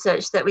previous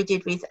research that we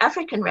did with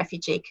African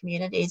refugee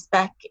communities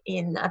back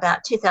in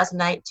about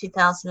 2008,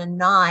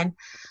 2009.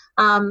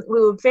 We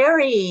were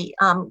very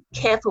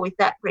careful with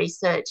that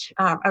research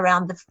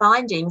around the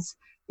findings,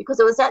 because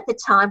it was at the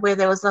time where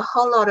there was a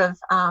whole lot of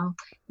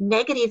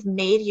negative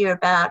media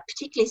about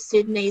particularly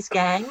Sudanese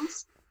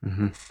gangs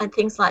and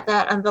things like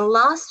that. And the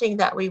last thing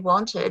that we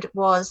wanted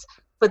was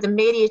for the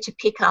media to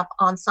pick up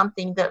on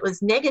something that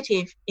was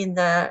negative in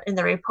the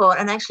report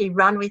and actually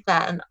run with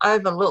that and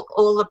overlook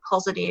all the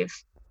positive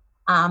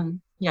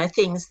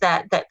things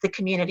that the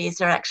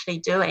communities are actually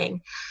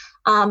doing.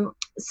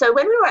 So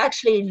when we were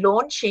actually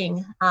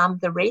launching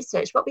the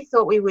research, what we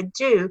thought we would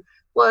do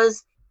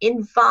was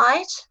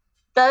invite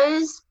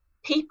those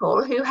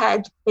people who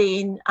had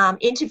been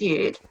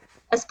interviewed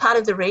as part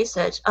of the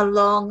research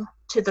along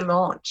to the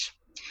launch.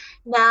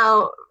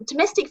 Now,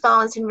 domestic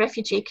violence in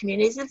refugee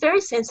communities is a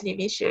very sensitive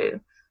issue,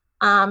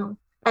 and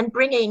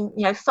bringing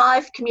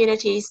 5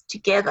 communities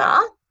together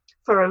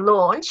for a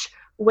launch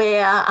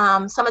where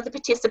some of the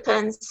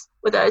participants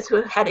were those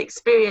who had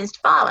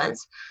experienced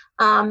violence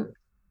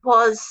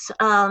was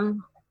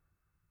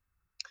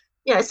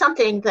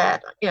something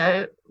that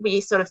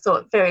we sort of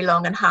thought very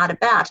long and hard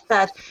about.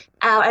 But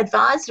our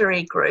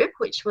advisory group,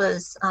 which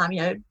was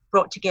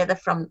brought together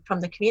from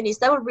the communities,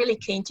 they were really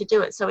keen to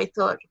do it. So we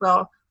thought,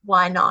 well,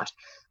 why not?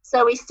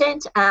 So we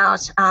sent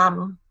out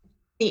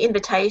the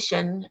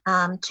invitation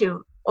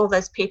to all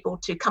those people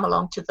to come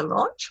along to the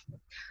launch,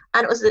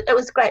 and it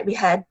was great. We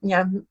had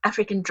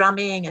African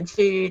drumming and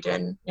food,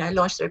 and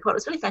launched the report. It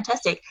was really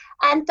fantastic,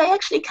 and they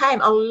actually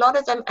came. A lot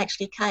of them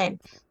actually came.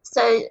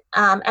 So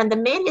and the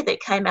media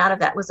that came out of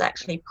that was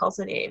actually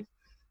positive.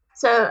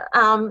 So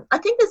I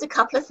think there's a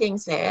couple of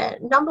things there.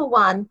 Number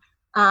one,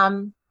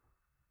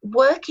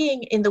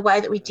 working in the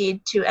way that we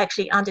did to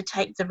actually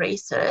undertake the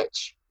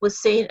research was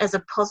seen as a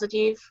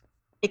positive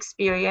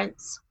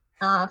experience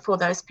for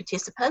those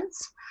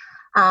participants,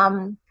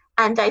 and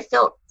they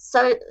felt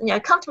so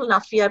comfortable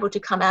enough to be able to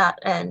come out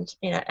and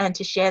and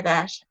to share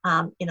that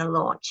in a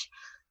launch.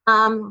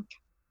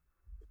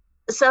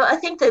 So I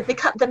think that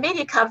the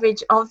media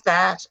coverage of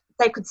that,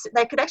 they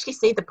could actually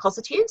see the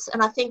positives,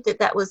 and I think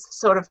that was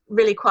sort of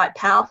really quite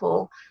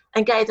powerful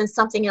and gave them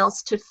something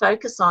else to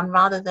focus on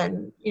rather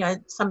than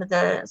some of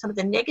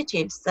the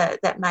negatives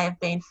that may have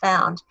been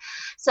found.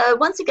 So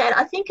once again,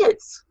 I think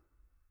it's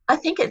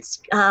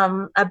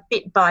a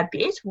bit by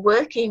bit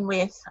working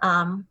with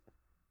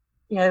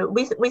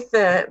with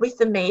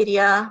the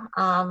media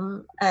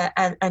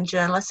and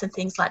journalists and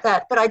things like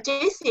that. But I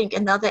do think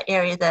another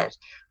area that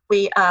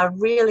we are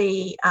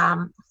really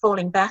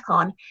falling back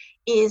on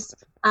is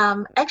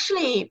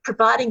actually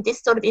providing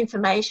this sort of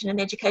information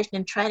and education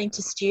and training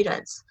to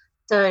students.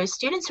 So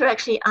students who are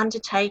actually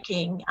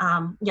undertaking,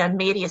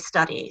 media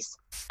studies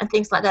and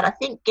things like that, I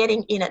think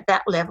getting in at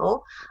that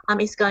level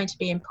is going to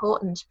be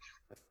important.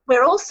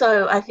 We're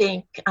also, I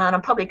think, and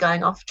I'm probably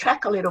going off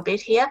track a little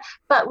bit here,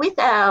 but with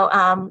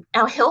our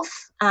health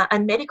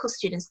and medical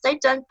students, they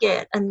don't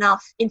get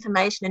enough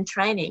information and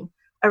training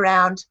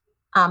around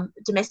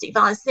domestic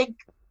violence.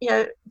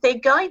 They're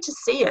going to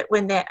see it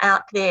when they're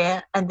out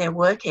there and they're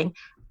working,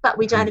 but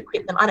we don't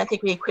equip them. I don't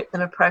think we equip them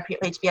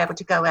appropriately to be able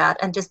to go out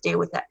and just deal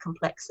with that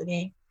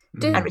complexity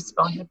and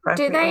respond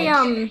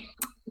appropriately.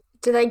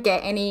 Do they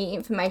get any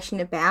information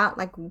about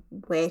like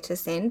where to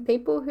send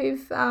people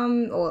who've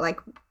or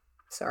like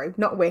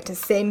not where to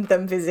send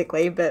them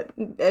physically, but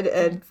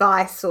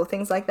advice or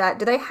things like that.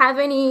 Do they have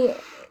any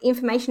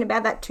information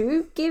about that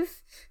to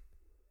give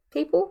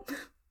people?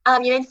 You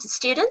mean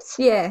students?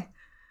 Yeah.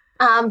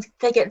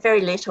 They get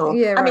very little.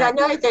 Yeah, I mean, I right.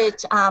 know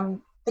that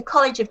the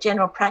College of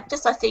General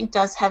Practice, I think,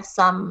 does have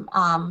some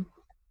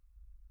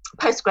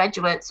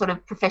postgraduate sort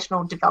of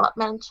professional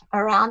development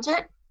around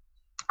it.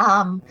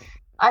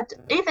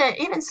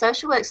 Even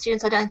social work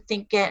students, I don't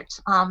think get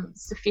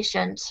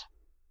sufficient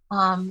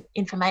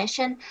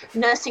information.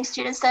 Nursing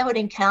students, they would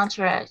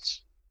encounter it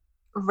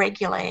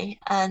regularly,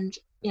 and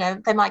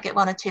they might get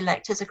one or two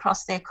lectures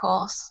across their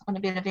course on a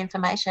bit of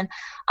information.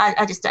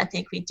 I just don't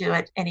think we do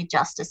it any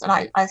justice, and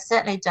I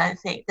certainly don't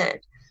think that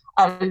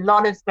a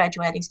lot of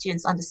graduating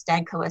students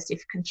understand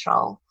coercive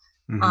control.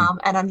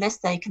 And unless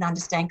they can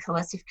understand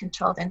coercive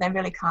control, then they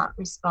really can't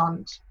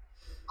respond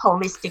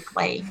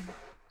holistically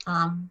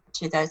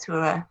to those who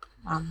are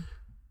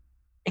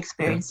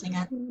experiencing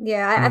it.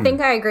 Yeah, I think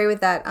I agree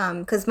with that,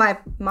 because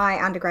my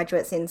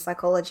undergraduate's in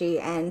psychology,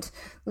 and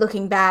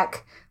looking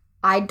back,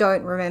 I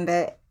don't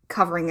remember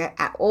covering it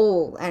at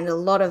all, and a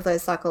lot of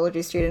those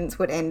psychology students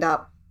would end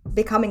up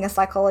becoming a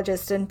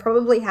psychologist and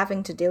probably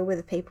having to deal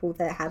with people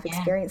that have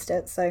experienced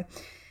it. So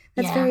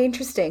that's very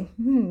interesting.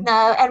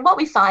 No, and what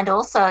we find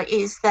also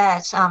is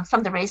that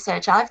from the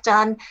research I've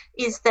done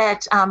is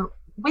that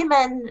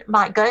women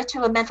might go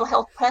to a mental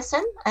health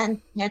person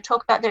and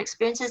talk about their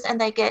experiences, and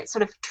they get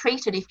sort of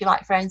treated, if you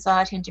like, for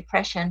anxiety and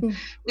depression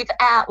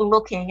without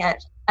looking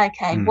at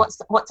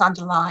what's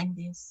underlying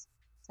this.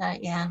 So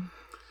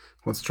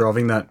what's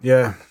driving that?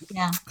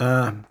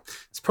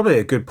 It's probably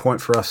a good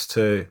point for us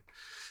to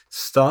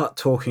start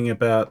talking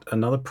about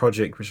another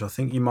project which I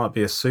think you might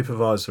be a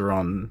supervisor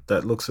on,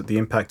 that looks at the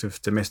impact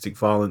of domestic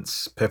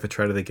violence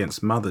perpetrated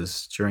against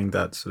mothers during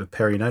that sort of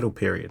perinatal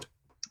period.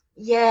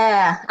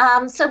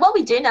 So what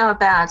we do know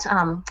about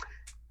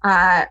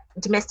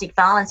domestic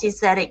violence is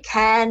that it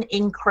can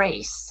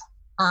increase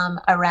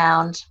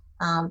around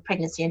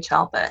pregnancy and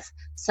childbirth.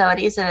 So it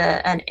is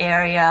an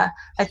area,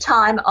 a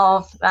time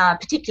of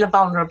particular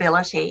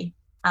vulnerability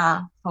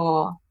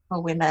for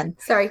women.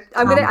 Sorry,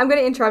 I'm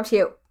gonna interrupt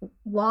here.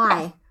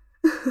 Why?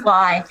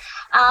 Why?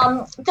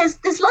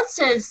 There's lots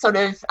of sort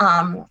of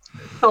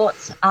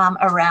thoughts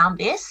around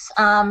this.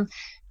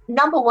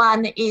 Number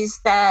one is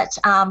that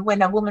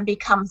when a woman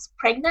becomes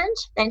pregnant,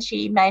 then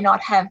she may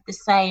not have the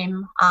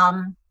same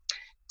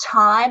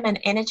time and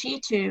energy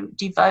to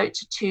devote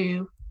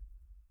to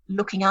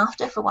looking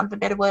after, for want of a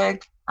better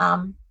word,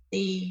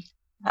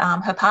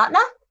 her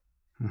partner.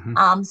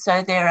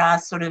 So there are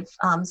sort of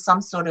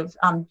some sort of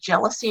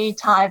jealousy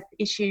type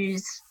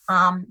issues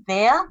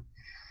there.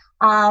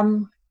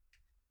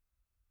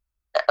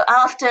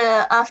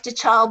 After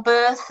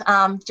childbirth,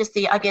 just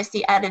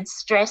the added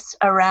stress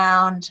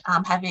around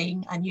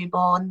having a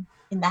newborn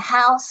in the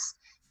house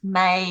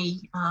may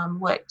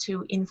work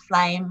to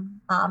inflame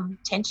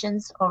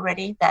tensions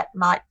already that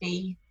might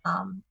be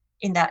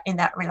in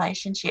that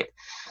relationship.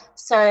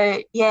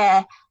 So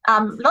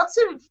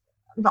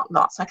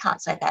I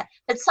can't say that,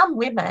 but some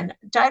women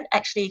don't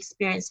actually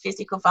experience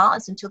physical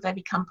violence until they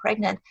become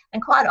pregnant,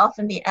 and quite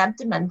often the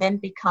abdomen then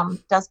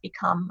does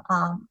become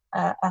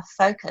a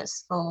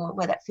focus for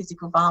where that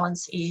physical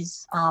violence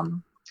is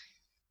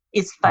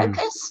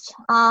focused,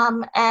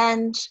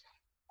 and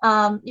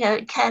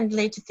it can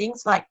lead to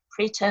things like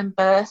preterm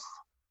birth,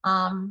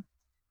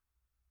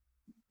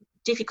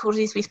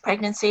 difficulties with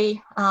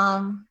pregnancy,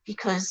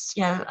 because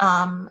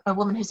a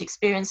woman who's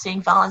experiencing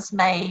violence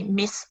may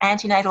miss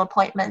antenatal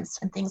appointments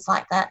and things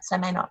like that, so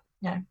may not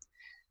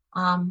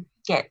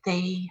get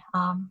the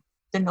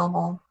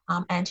normal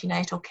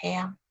antenatal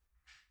care.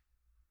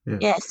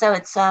 So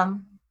it's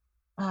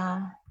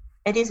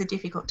it is a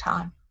difficult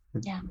time.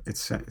 It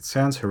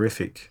sounds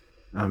horrific.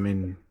 I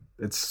mean,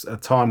 it's a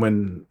time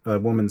when a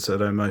woman's at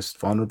her most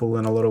vulnerable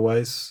in a lot of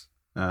ways,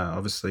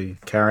 obviously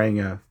carrying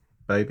a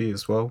baby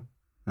as well.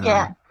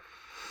 So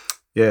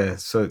it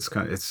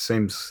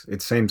seems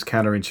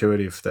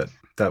counterintuitive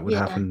that would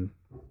happen.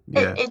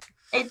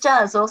 It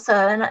does also,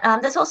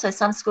 and there's also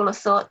some school of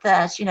thought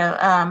that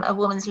a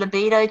woman's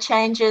libido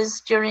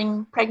changes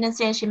during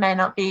pregnancy, and she may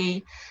not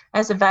be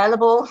as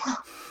available,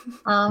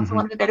 for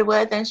want of a better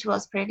word, than she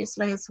was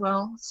previously as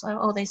well. So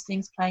all these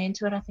things play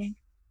into it, I think.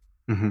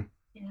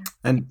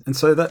 And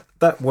so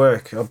that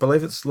work, I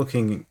believe it's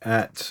looking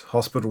at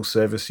hospital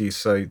service use.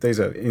 So these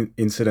are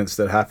incidents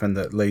that happen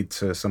that lead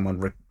to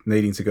someone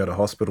needing to go to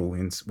hospital,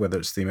 whether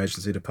it's the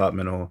emergency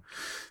department or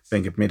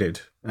being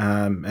admitted,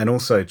 and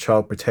also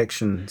child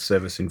protection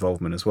service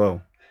involvement as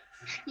well.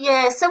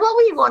 So what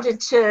we wanted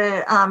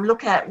to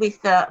look at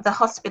with the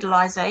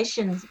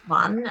hospitalisation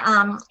one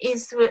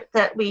is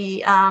that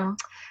we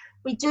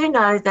do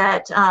know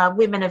that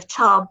women of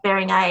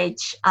childbearing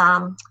age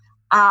are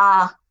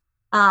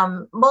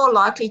more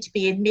likely to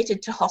be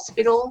admitted to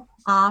hospital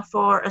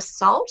for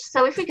assault.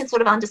 So if we can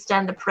sort of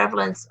understand the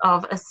prevalence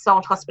of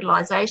assault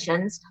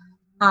hospitalisations,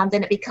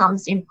 then it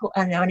becomes an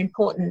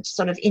important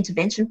sort of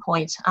intervention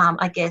point,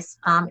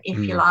 if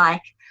you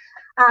like.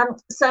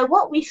 So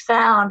what we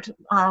found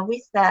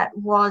with that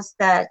was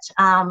that,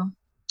 and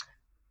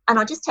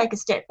I'll just take a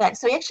step back.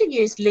 So we actually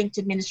used linked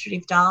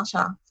administrative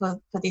data for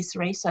this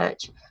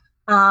research.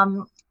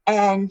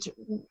 And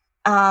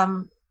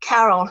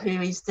Carol,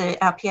 who is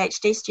our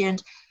PhD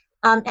student,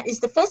 is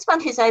the first one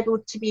who's able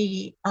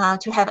to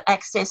have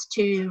access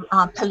to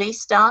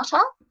police data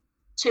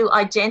to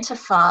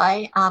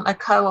identify a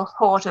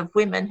cohort of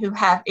women who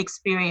have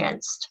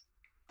experienced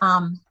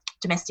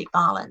domestic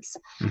violence.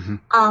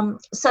 Mm-hmm.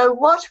 So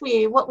what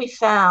we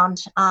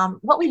found,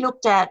 what we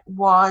looked at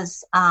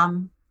was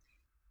when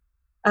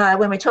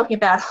we're talking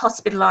about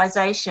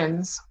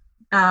hospitalisations,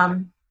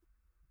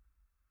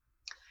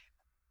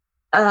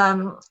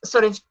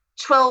 sort of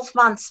 12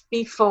 months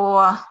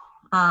before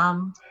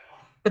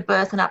the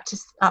birth and up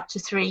to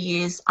 3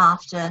 years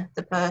after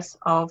the birth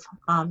of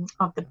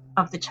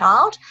the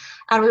child,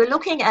 and we were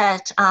looking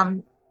at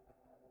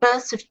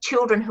births of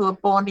children who were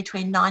born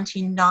between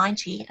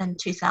 1990 and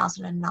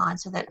 2009,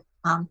 so that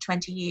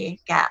 20-year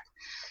gap.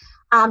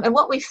 And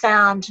what we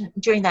found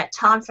during that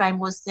time frame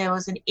was there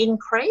was an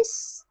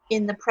increase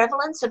in the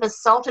prevalence of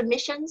assault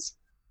admissions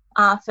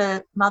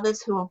for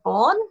mothers who were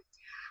born,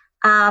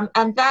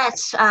 and that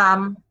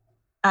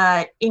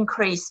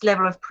increased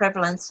level of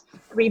prevalence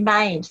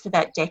remained for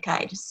that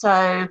decade.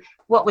 So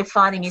what we're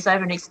finding is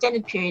over an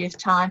extended period of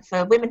time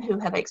for women who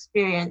have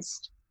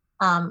experienced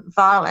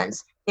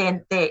violence,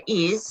 then there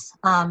is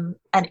an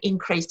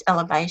increased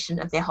elevation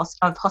of their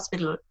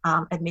hospital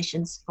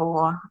admissions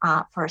for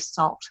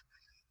assault.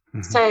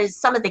 Mm-hmm. So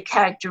some of the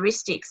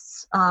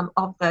characteristics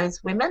of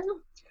those women,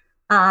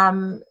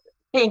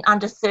 being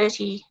under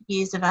 30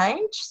 years of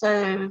age.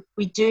 So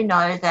we do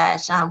know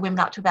that women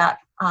up to about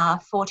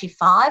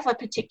 45 are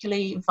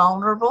particularly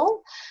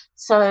vulnerable.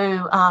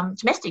 So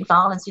domestic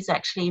violence is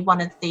actually one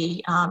of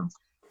the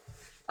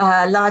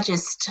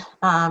largest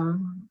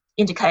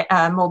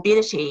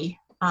morbidity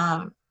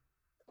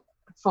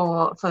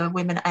for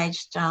women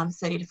aged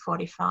 30 to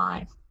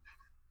 45.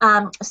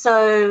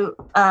 So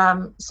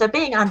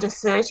being under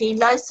 30,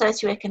 low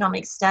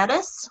socioeconomic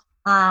status,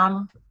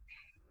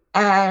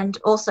 and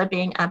also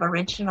being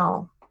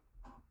Aboriginal.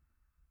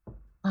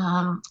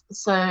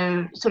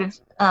 So sort of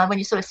when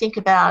you sort of think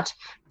about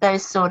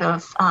those sort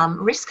of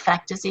risk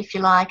factors, if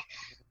you like,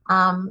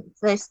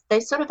 they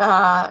sort of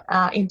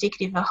are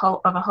indicative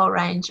of a whole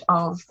range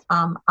of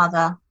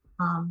other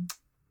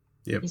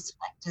risk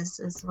factors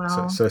as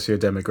well. So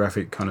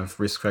socio-demographic kind of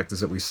risk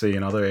factors that we see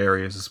in other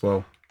areas as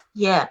well.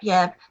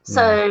 Yeah.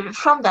 So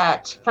from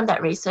that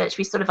research,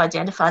 we sort of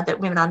identified that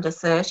women under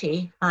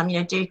 30,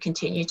 do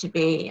continue to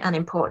be an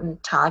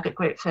important target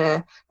group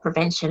for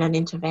prevention and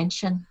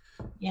intervention.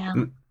 Yeah.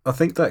 I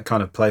think that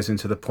kind of plays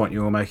into the point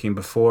you were making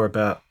before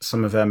about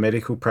some of our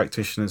medical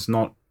practitioners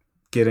not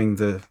getting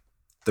the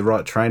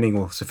right training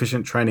or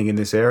sufficient training in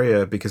this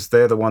area, because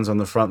they're the ones on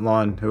the front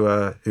line who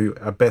are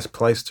best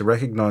placed to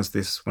recognise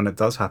this when it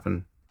does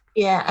happen.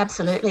 Yeah,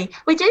 absolutely.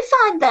 We do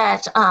find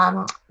that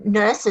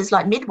nurses,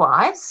 like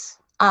midwives,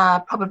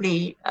 are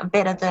probably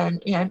better than,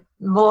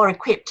 more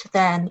equipped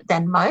than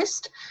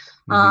most.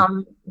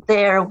 Mm-hmm.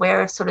 They're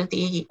aware of sort of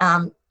the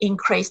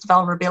increased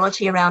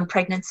vulnerability around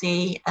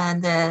pregnancy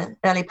and the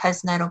early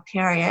postnatal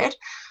period.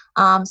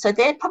 So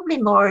they're probably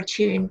more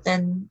attuned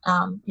than,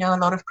 a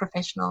lot of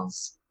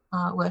professionals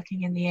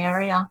working in the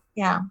area.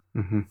 Yeah.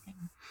 Mm-hmm.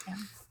 Yeah.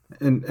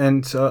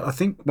 And I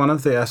think one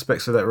of the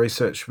aspects of that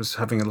research was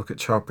having a look at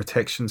Child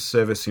Protection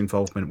Service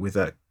involvement with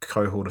that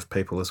cohort of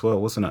people as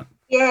well, wasn't it?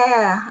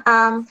 Yeah.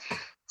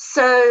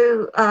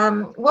 So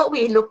what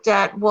we looked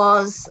at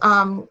was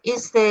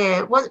what's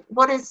the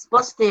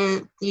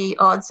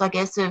odds, I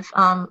guess, of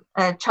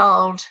a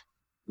child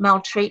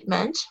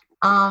maltreatment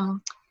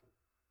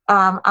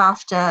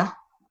after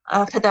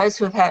for those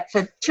who have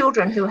for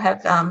children who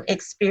have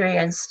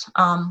experienced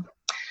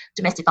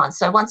domestic violence.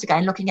 So once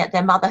again, looking at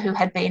their mother who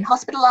had been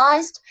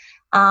hospitalised,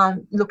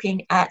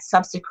 looking at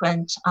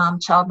subsequent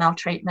child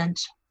maltreatment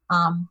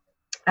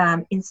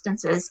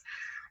instances.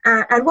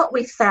 And what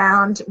we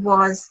found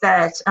was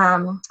that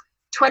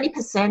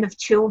 20% of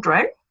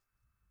children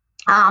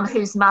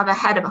whose mother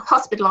had a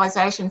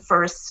hospitalisation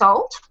for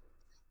assault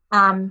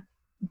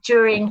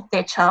during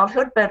their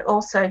childhood, but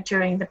also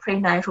during the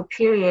prenatal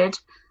period,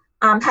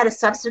 had a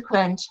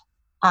subsequent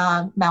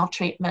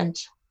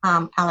maltreatment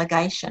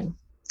allegation.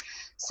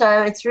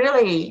 So it's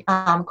really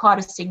quite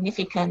a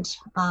significant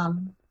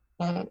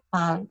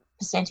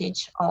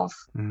percentage of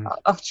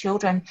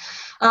children.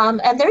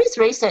 And there is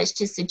research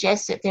to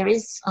suggest that there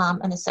is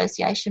an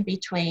association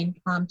between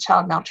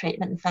child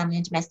maltreatment and family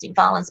and domestic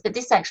violence, but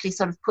this actually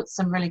sort of puts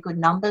some really good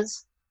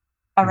numbers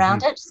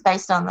around it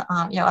based on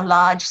a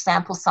large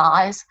sample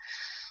size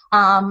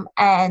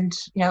and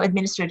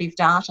administrative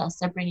data.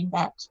 So bringing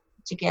that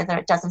together,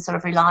 it doesn't sort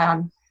of rely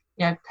on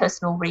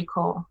personal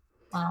recall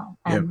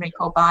and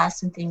recall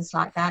bias and things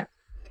like that.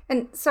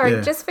 And sorry,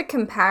 just for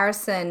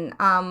comparison,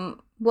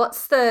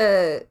 what's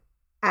the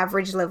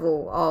average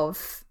level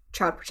of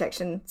Child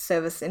Protection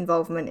Service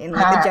involvement in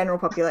the general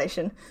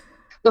population?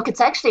 Look,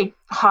 it's actually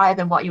higher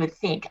than what you would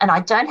think. And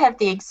I don't have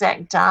the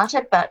exact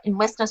data, but in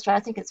Western Australia,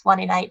 I think it's 1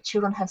 in 8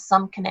 children have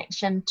some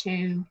connection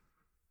to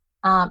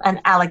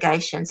an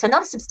allegation. So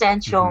not a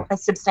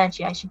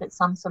substantiation, but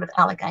some sort of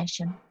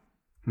allegation.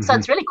 Mm-hmm. So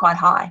it's really quite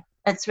high.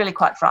 It's really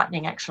quite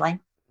frightening, actually.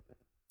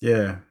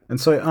 Yeah. And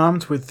so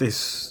armed with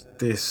this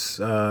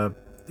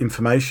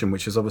information,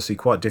 which is obviously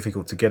quite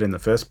difficult to get in the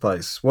first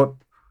place,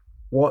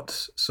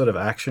 what sort of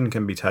action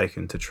can be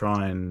taken to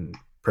try and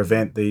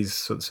prevent these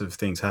sorts of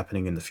things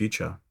happening in the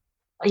future?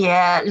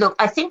 Yeah, look,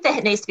 I think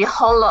there needs to be a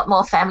whole lot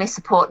more family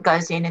support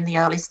goes in the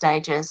early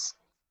stages.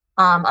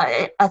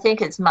 I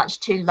think it's much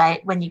too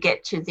late when you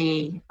get to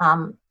the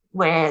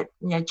where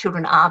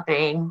children are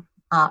being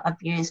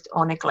abused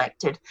or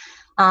neglected.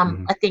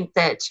 I think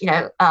that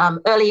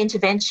early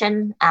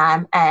intervention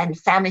and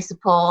family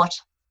support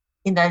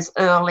in those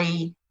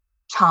early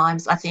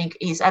times, I think,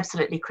 is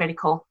absolutely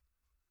critical.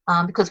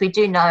 Because we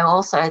do know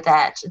also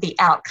that the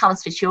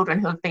outcomes for children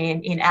who have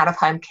been in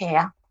out-of-home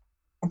care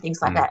and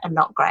things like that are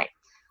not great.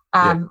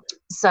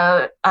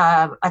 So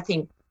I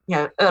think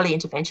early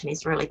intervention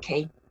is really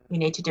key. We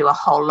need to do a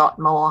whole lot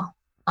more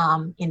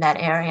in that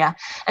area.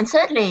 And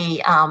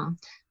certainly,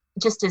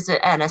 just as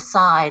an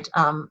aside,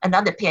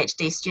 another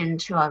PhD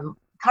student who I'm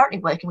currently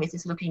working with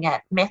is looking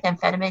at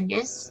methamphetamine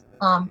use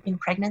in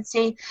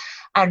pregnancy.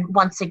 And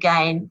once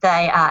again,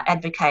 they are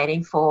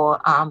advocating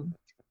for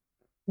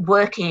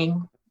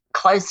working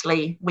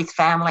closely with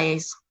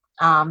families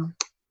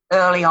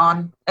early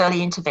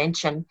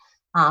intervention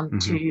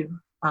to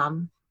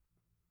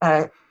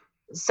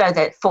so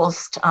that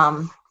forced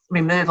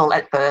removal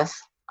at birth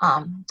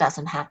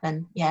doesn't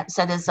happen. Yeah,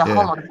 so there's a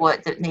whole lot of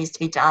work that needs to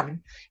be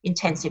done,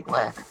 intensive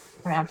work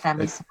around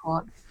family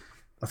support.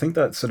 I think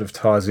that sort of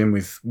ties in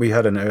with, we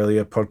had an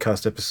earlier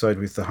podcast episode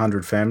with the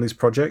 100 Families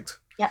Project.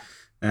 Yeah.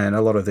 And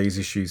a lot of these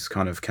issues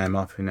kind of came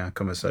up in our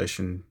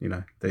conversation.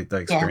 They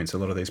experience a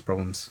lot of these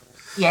problems.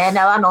 Yeah,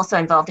 no, I'm also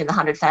involved in the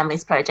 100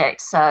 Families Project.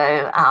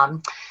 So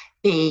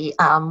the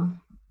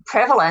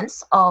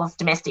prevalence of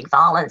domestic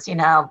violence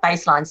in our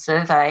baseline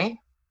survey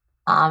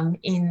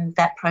in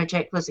that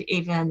project was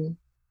even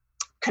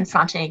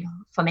confronting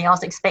for me. I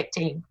was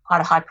expecting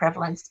quite a high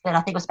prevalence, but I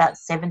think it was about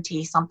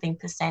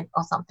 70-something%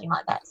 or something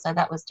like that. So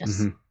that was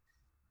just,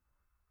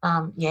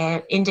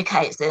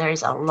 indicates that there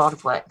is a lot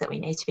of work that we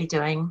need to be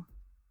doing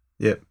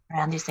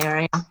around this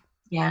area.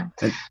 Yeah.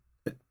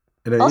 And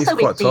it also is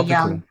quite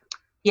topical.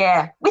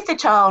 With the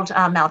child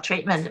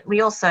maltreatment, we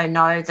also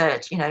know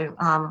that,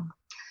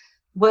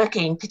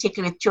 working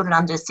particularly with children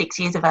under 6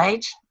 years of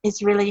age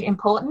is really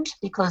important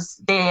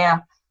because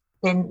they're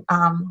in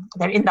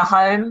the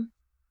home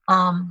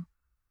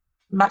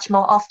much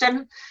more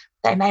often.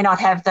 They may not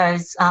have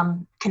those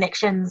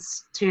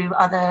connections to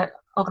other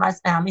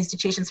organised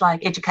institutions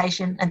like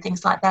education and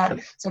things like that.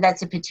 So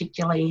that's a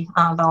particularly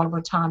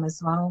vulnerable time as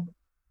well.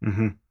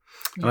 Mm-hmm.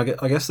 And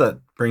I guess that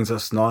brings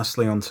us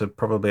nicely onto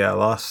probably our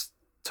last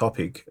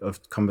topic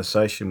of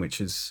conversation, which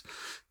is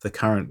the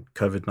current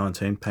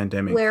COVID-19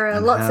 pandemic.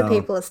 Where lots of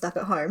people are stuck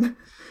at home.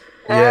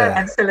 Yeah,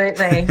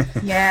 absolutely.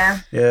 Yeah.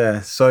 Yeah.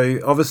 So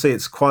obviously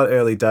it's quite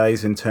early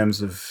days in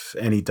terms of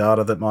any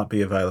data that might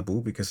be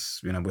available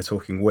because, we're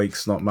talking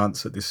weeks, not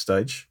months at this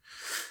stage.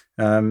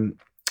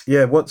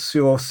 What's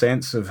your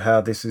sense of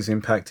how this is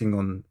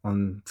impacting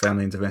on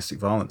family and domestic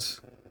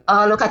violence?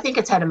 Oh, look, I think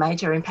it's had a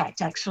major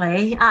impact,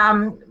 actually.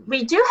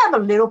 We do have a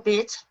little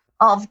bit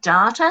of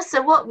data.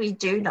 So what we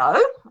do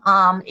know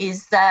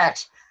is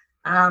that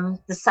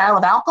the sale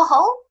of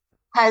alcohol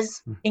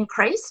has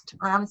increased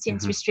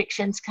since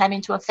restrictions came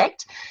into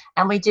effect.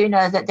 And we do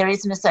know that there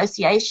is an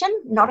association,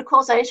 not a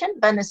causation,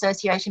 but an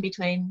association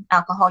between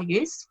alcohol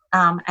use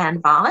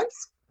and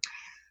violence.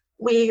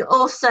 We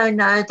also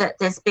know that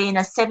there's been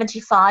a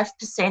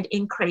 75%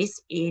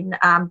 increase in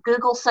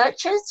Google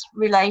searches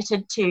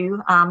related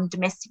to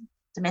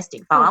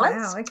domestic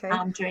violence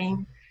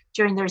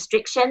during the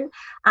restriction.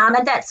 And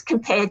that's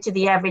compared to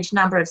the average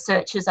number of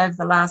searches over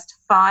the last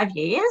 5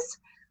 years.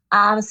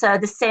 So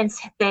the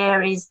sense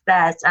there is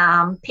that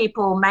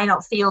people may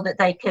not feel that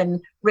they can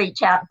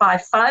reach out by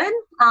phone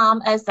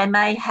as they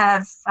may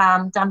have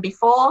done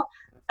before,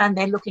 and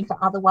they're looking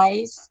for other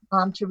ways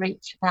to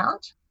reach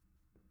out.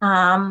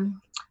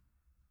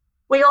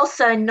 We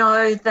also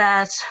know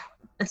that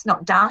it's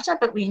not data,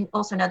 but we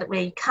also know that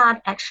we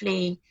can't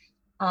actually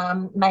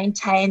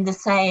maintain the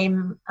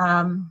same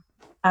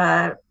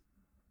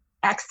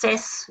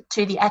access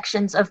to the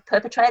actions of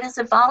perpetrators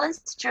of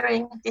violence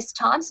during this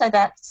time. So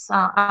that's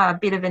a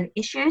bit of an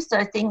issue.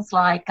 So things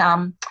like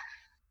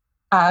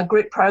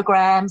group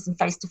programs and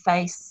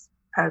face-to-face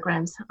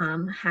programs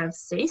have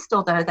ceased,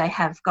 although they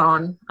have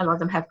gone, a lot of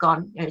them have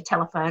gone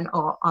telephone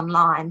or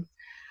online.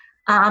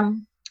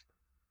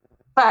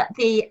 But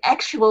the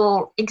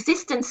actual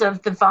existence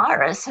of the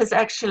virus has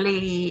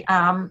actually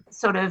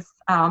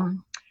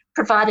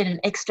provided an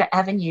extra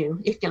avenue,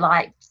 if you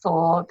like,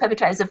 for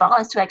perpetrators of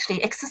violence to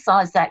actually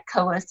exercise that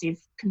coercive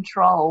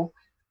control.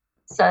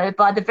 So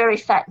by the very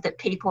fact that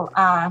people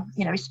are,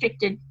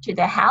 restricted to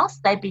their house,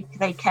 that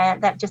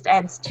just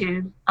adds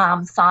to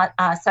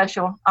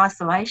social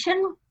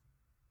isolation.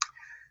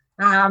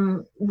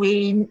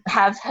 We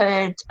have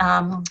heard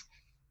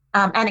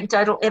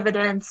anecdotal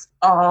evidence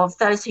of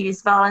those who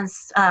use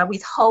violence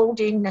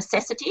withholding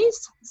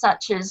necessities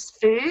such as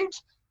food,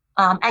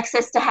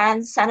 access to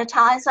hand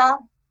sanitizer,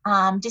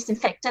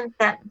 disinfectant,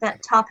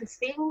 that type of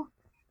thing,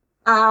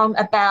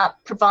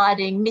 about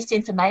providing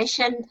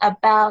misinformation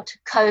about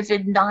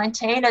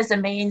COVID-19 as a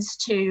means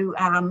to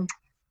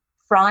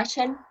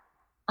frighten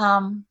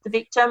the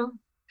victim,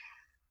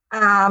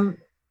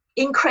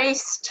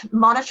 increased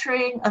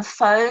monitoring of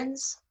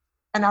phones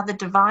and other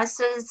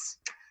devices,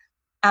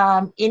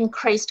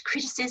 increased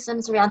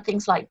criticisms around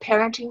things like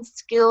parenting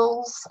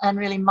skills and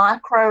really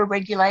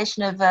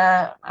micro-regulation of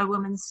a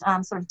woman's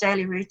sort of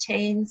daily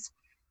routines,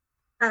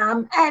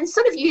 and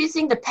sort of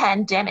using the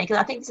pandemic, and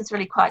I think this is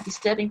really quite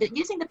disturbing, but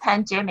using the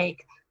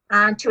pandemic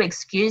to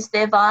excuse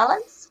their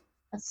violence.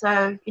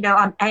 So,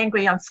 I'm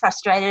angry, I'm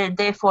frustrated,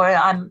 therefore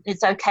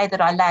it's okay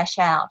that I lash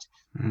out.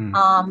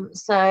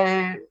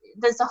 So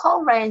there's a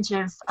whole range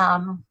of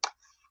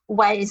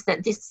ways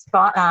that this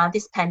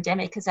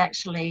pandemic is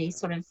actually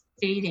sort of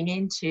feeding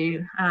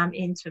into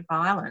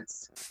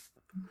violence.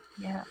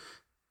 Yeah.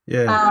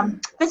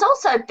 There's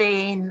also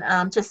been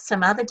just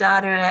some other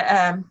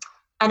data,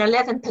 an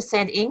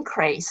 11%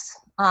 increase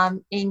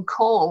in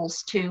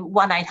calls to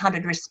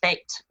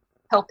 1-800-RESPECT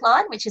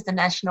helpline, which is the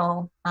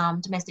national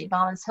domestic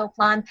violence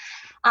helpline,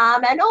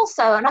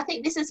 and I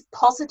think this is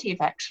positive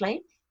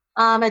actually,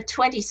 a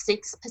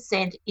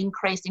 26%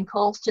 increase in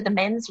calls to the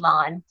men's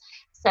line.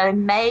 So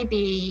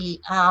maybe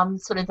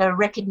sort of a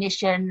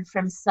recognition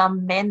from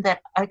some men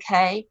that,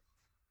 okay,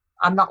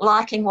 I'm not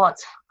liking what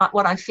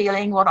I'm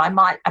feeling, what I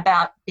might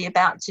be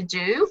about to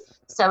do.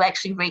 So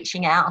actually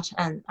reaching out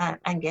and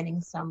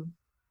getting some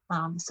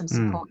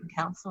support and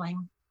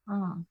counselling.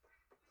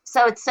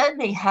 So it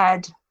certainly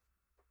had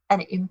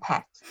an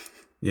impact.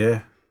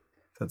 Yeah,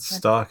 that's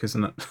stark,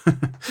 isn't it?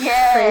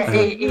 Yeah,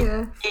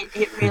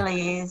 it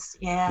really is.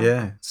 Yeah.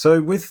 Yeah.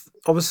 So with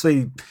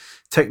obviously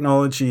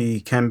technology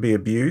can be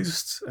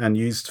abused and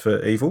used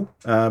for evil,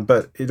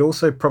 but it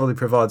also probably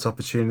provides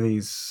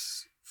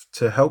opportunities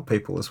to help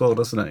people as well,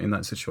 doesn't it, in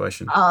that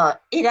situation?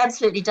 It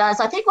absolutely does.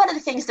 I think one of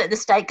the things that the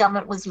state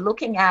government was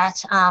looking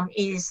at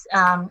is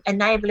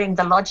enabling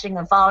the lodging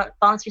of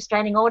violence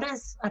restraining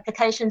orders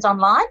applications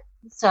online.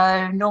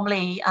 So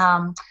normally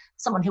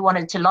someone who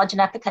wanted to lodge an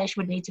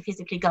application would need to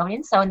physically go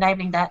in. So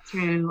enabling that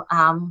through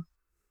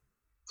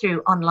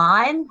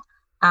online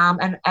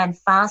and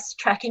fast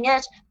tracking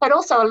it. But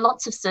also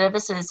lots of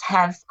services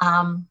have,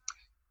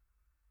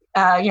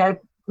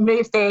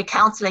 moved their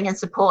counselling and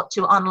support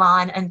to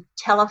online and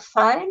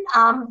telephone.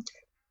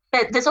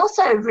 But there's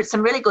also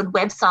some really good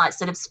websites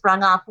that have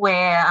sprung up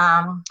where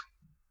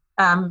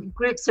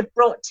groups have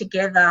brought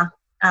together.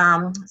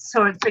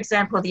 So, for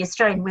example, the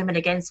Australian Women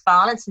Against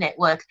Violence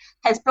Network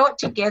has brought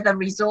together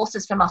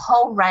resources from a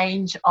whole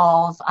range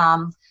of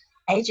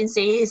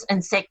agencies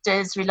and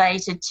sectors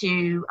related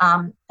to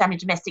family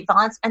domestic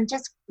violence and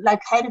just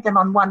located them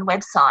on one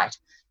website.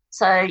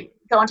 So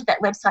go onto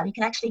that website, you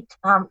can actually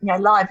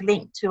live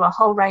link to a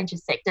whole range of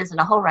sectors and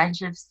a whole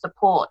range of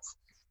supports.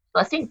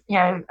 So I think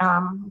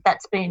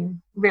that's been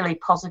really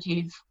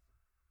positive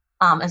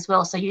as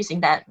well. So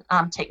using that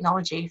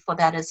technology for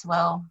that as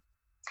well.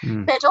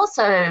 But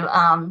also,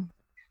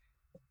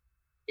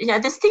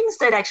 there's things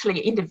that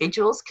actually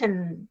individuals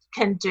can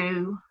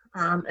do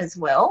as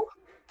well.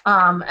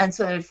 And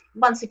sort of,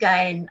 once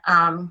again,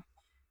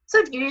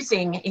 sort of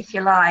using, if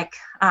you like,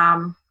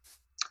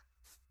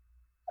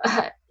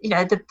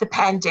 the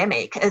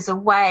pandemic as a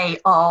way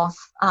of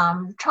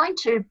trying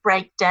to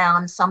break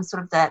down some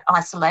sort of that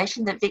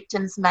isolation that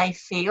victims may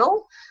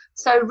feel.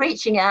 So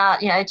reaching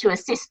out, to a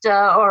sister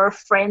or a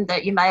friend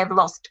that you may have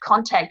lost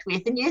contact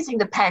with, and using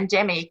the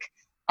pandemic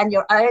and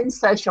your own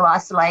social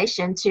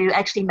isolation to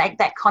actually make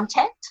that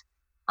contact.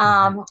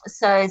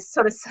 So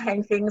sort of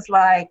saying things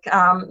like,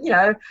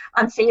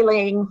 I'm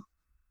feeling a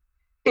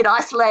bit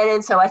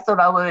isolated, so I thought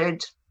I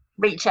would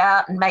reach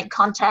out and make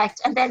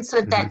contact, and then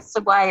sort of that's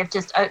a way of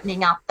just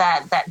opening up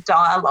that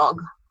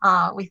dialogue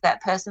with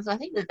that person. So I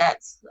think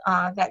that's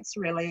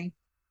really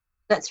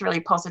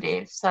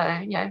positive.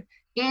 So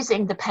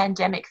using the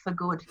pandemic for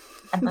good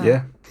and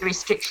the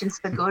restrictions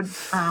for good,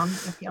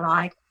 if you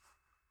like.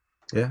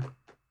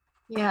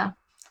 Yeah.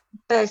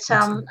 But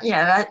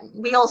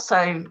we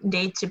also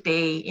need to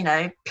be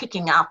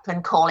picking up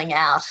and calling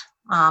out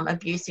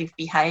abusive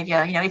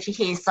behaviour. If you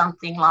hear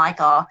something like,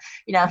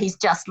 he's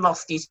just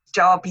lost his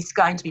job, he's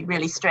going to be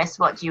really stressed,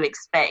 what do you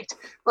expect?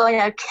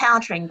 Well,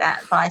 countering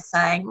that by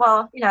saying,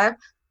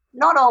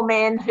 not all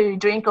men who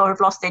drink or have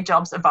lost their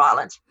jobs are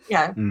violent.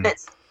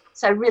 That's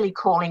so really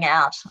calling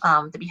out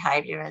the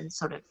behaviour and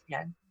sort of,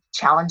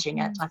 challenging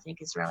it, I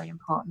think is really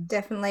important.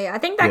 Definitely. I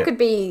think that could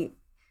be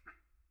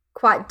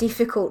quite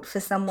difficult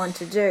for someone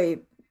to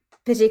do,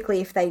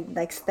 particularly if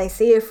they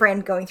see a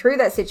friend going through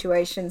that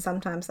situation.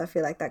 Sometimes I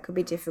feel like that could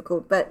be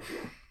difficult, but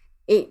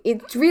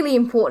it's really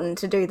important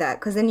to do that,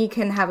 because then you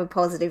can have a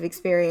positive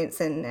experience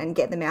and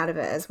get them out of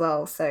it as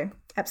well. So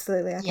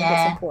absolutely, I think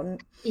it's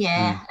important.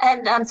 Yeah,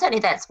 and certainly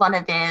that's one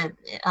of their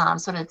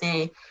sort of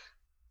their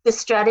the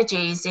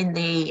strategies in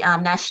the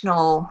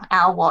National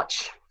Our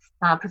Watch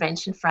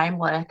prevention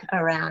framework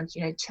around,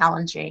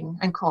 challenging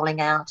and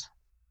calling out,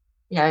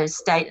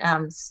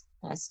 statements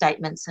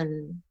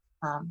and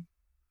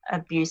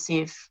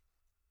abusive,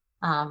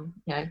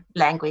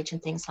 language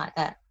and things like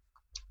that.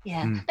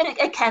 Yeah, but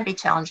it can be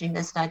challenging.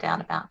 There's no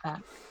doubt about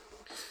that.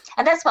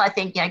 And that's why I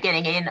think,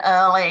 getting in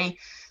early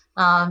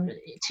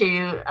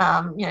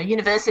to,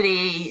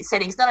 university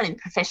settings, not only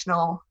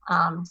professional,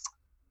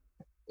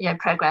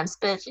 programs,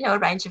 but, a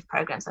range of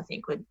programs, I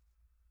think would,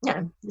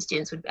 the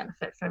students would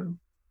benefit from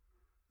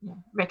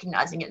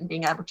recognising it and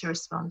being able to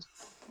respond.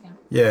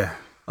 Yeah.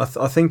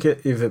 I think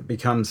if it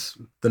becomes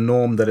the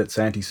norm that it's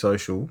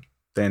antisocial,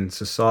 then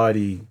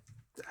society,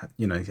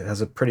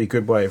 has a pretty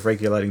good way of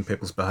regulating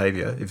people's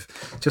behaviour.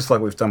 If just like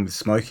we've done with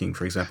smoking,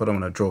 for example, I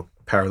don't want to draw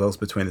parallels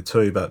between the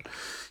two, but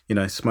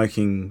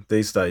smoking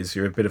these days,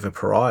 you're a bit of a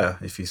pariah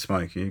if you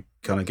smoke. You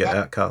kind of get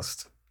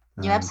outcast.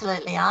 You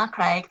absolutely are,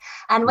 Craig.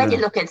 And when you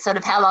look at sort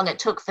of how long it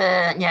took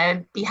for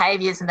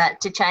behaviours and that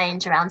to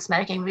change around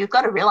smoking, we've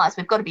got to realise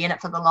we've got to be in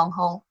it for the long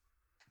haul.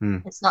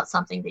 It's not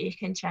something that you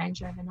can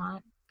change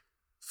overnight.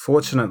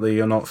 Fortunately,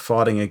 you're not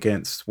fighting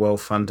against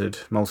well-funded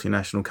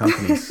multinational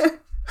companies.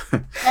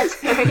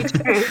 That's very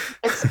true.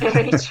 It's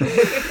very true.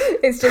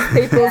 It's just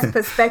people's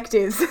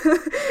perspectives,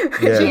 which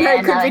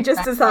could be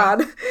just as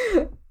hard.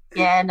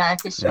 Yeah, no,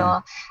 for sure.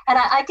 Yeah. And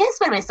I guess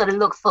when we sort of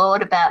look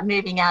forward about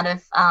moving out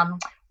of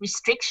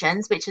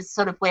restrictions, which is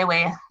sort of where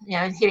we're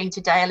hearing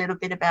today a little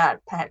bit about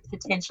perhaps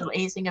potential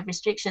easing of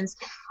restrictions,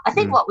 I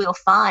think what we'll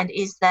find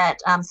is that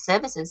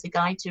services are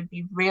going to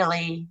be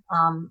really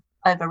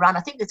overrun.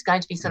 I think there's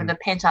going to be sort of a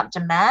pent-up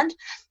demand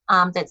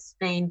that's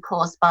been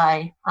caused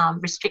by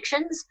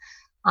restrictions.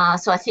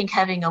 So I think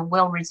having a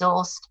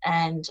well-resourced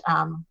and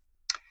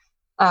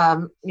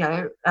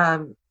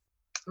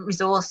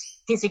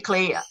resource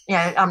physically,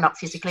 not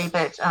physically,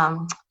 but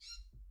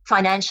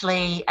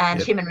financially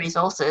and human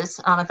resources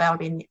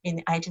available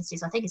in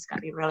agencies, I think is going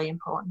to be really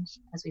important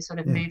as we sort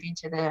of move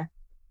into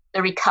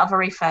the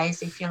recovery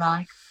phase, if you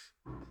like.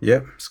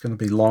 Yep, it's going to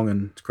be long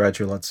and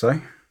gradual, I'd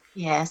say.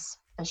 Yes,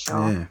 for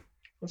sure. Yeah.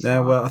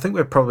 Now, I think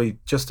we're probably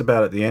just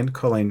about at the end.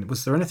 Colleen,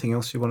 was there anything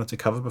else you wanted to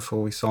cover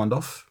before we signed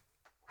off?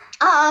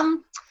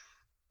 No,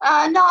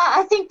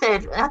 I think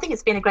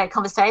it's been a great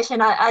conversation.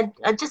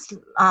 I'd just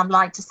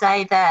like to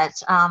say that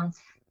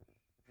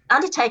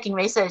undertaking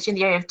research in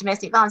the area of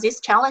domestic violence is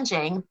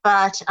challenging,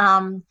 but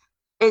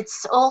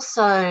it's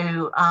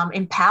also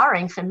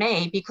empowering for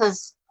me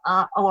because,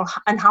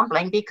 and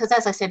humbling, because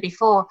as I said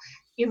before,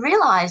 you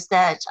realise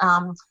that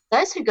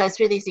those who go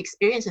through these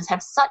experiences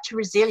have such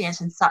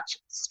resilience and such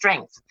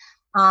strength,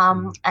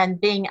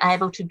 and being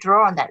able to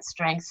draw on that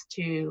strength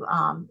to,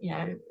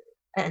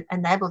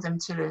 enable them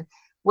to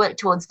work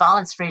towards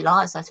violence-free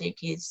lives, I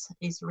think is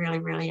really,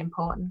 really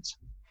important.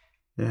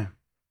 Yeah,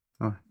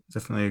 I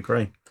definitely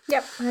agree.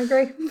 Yep, I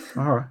agree.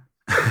 All right.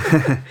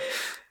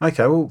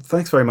 Okay, well,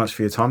 thanks very much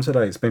for your time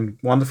today. It's been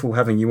wonderful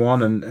having you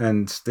on,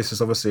 and this is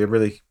obviously a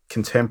really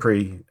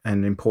contemporary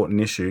and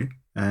important issue.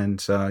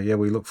 And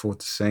we look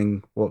forward to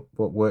seeing what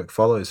work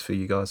follows for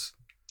you guys.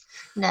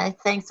 No,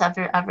 thanks. I've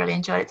really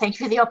enjoyed it. Thank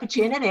you for the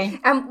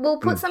opportunity. We'll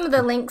put some of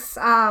the links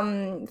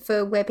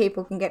for where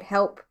people can get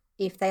help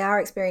if they are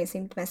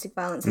experiencing domestic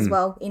violence as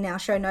well in our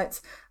show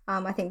notes.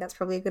 I think that's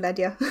probably a good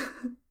idea.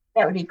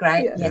 That would be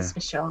great. Yeah. Yes, for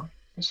sure.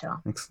 For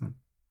sure. Excellent.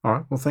 All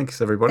right. Well,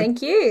 thanks, everybody.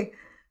 Thank you.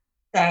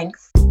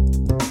 Thanks.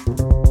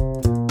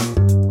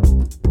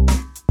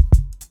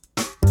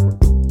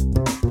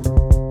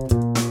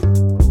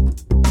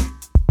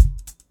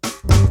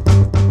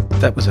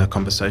 That was our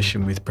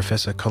conversation with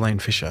Professor Colleen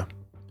Fisher.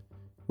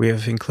 We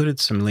have included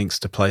some links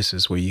to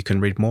places where you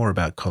can read more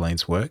about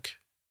Colleen's work.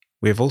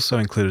 We have also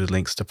included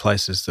links to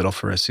places that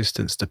offer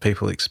assistance to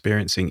people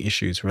experiencing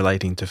issues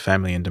relating to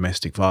family and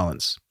domestic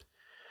violence.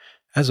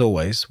 As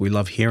always, we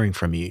love hearing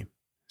from you.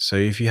 So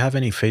if you have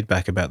any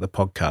feedback about the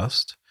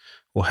podcast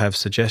or have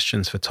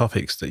suggestions for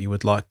topics that you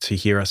would like to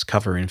hear us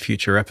cover in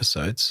future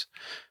episodes,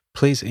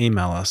 please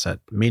email us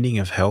at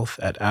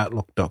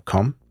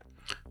meaningofhealth@outlook.com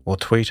or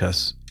tweet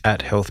us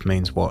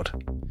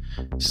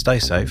 @healthmeanswhat. Stay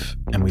safe,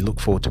 and we look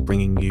forward to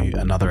bringing you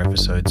another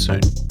episode soon.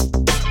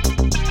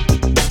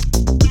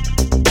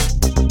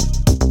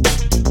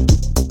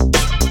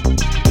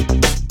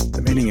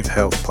 The Meaning of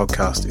Health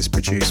podcast is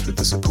produced with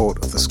the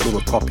support of the School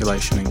of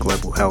Population and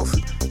Global Health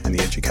and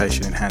the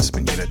Education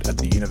Enhancement Unit at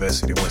the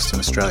University of Western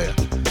Australia.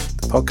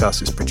 The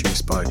podcast is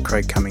produced by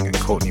Craig Cumming and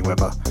Courtney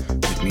Webber,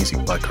 with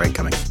music by Craig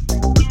Cumming.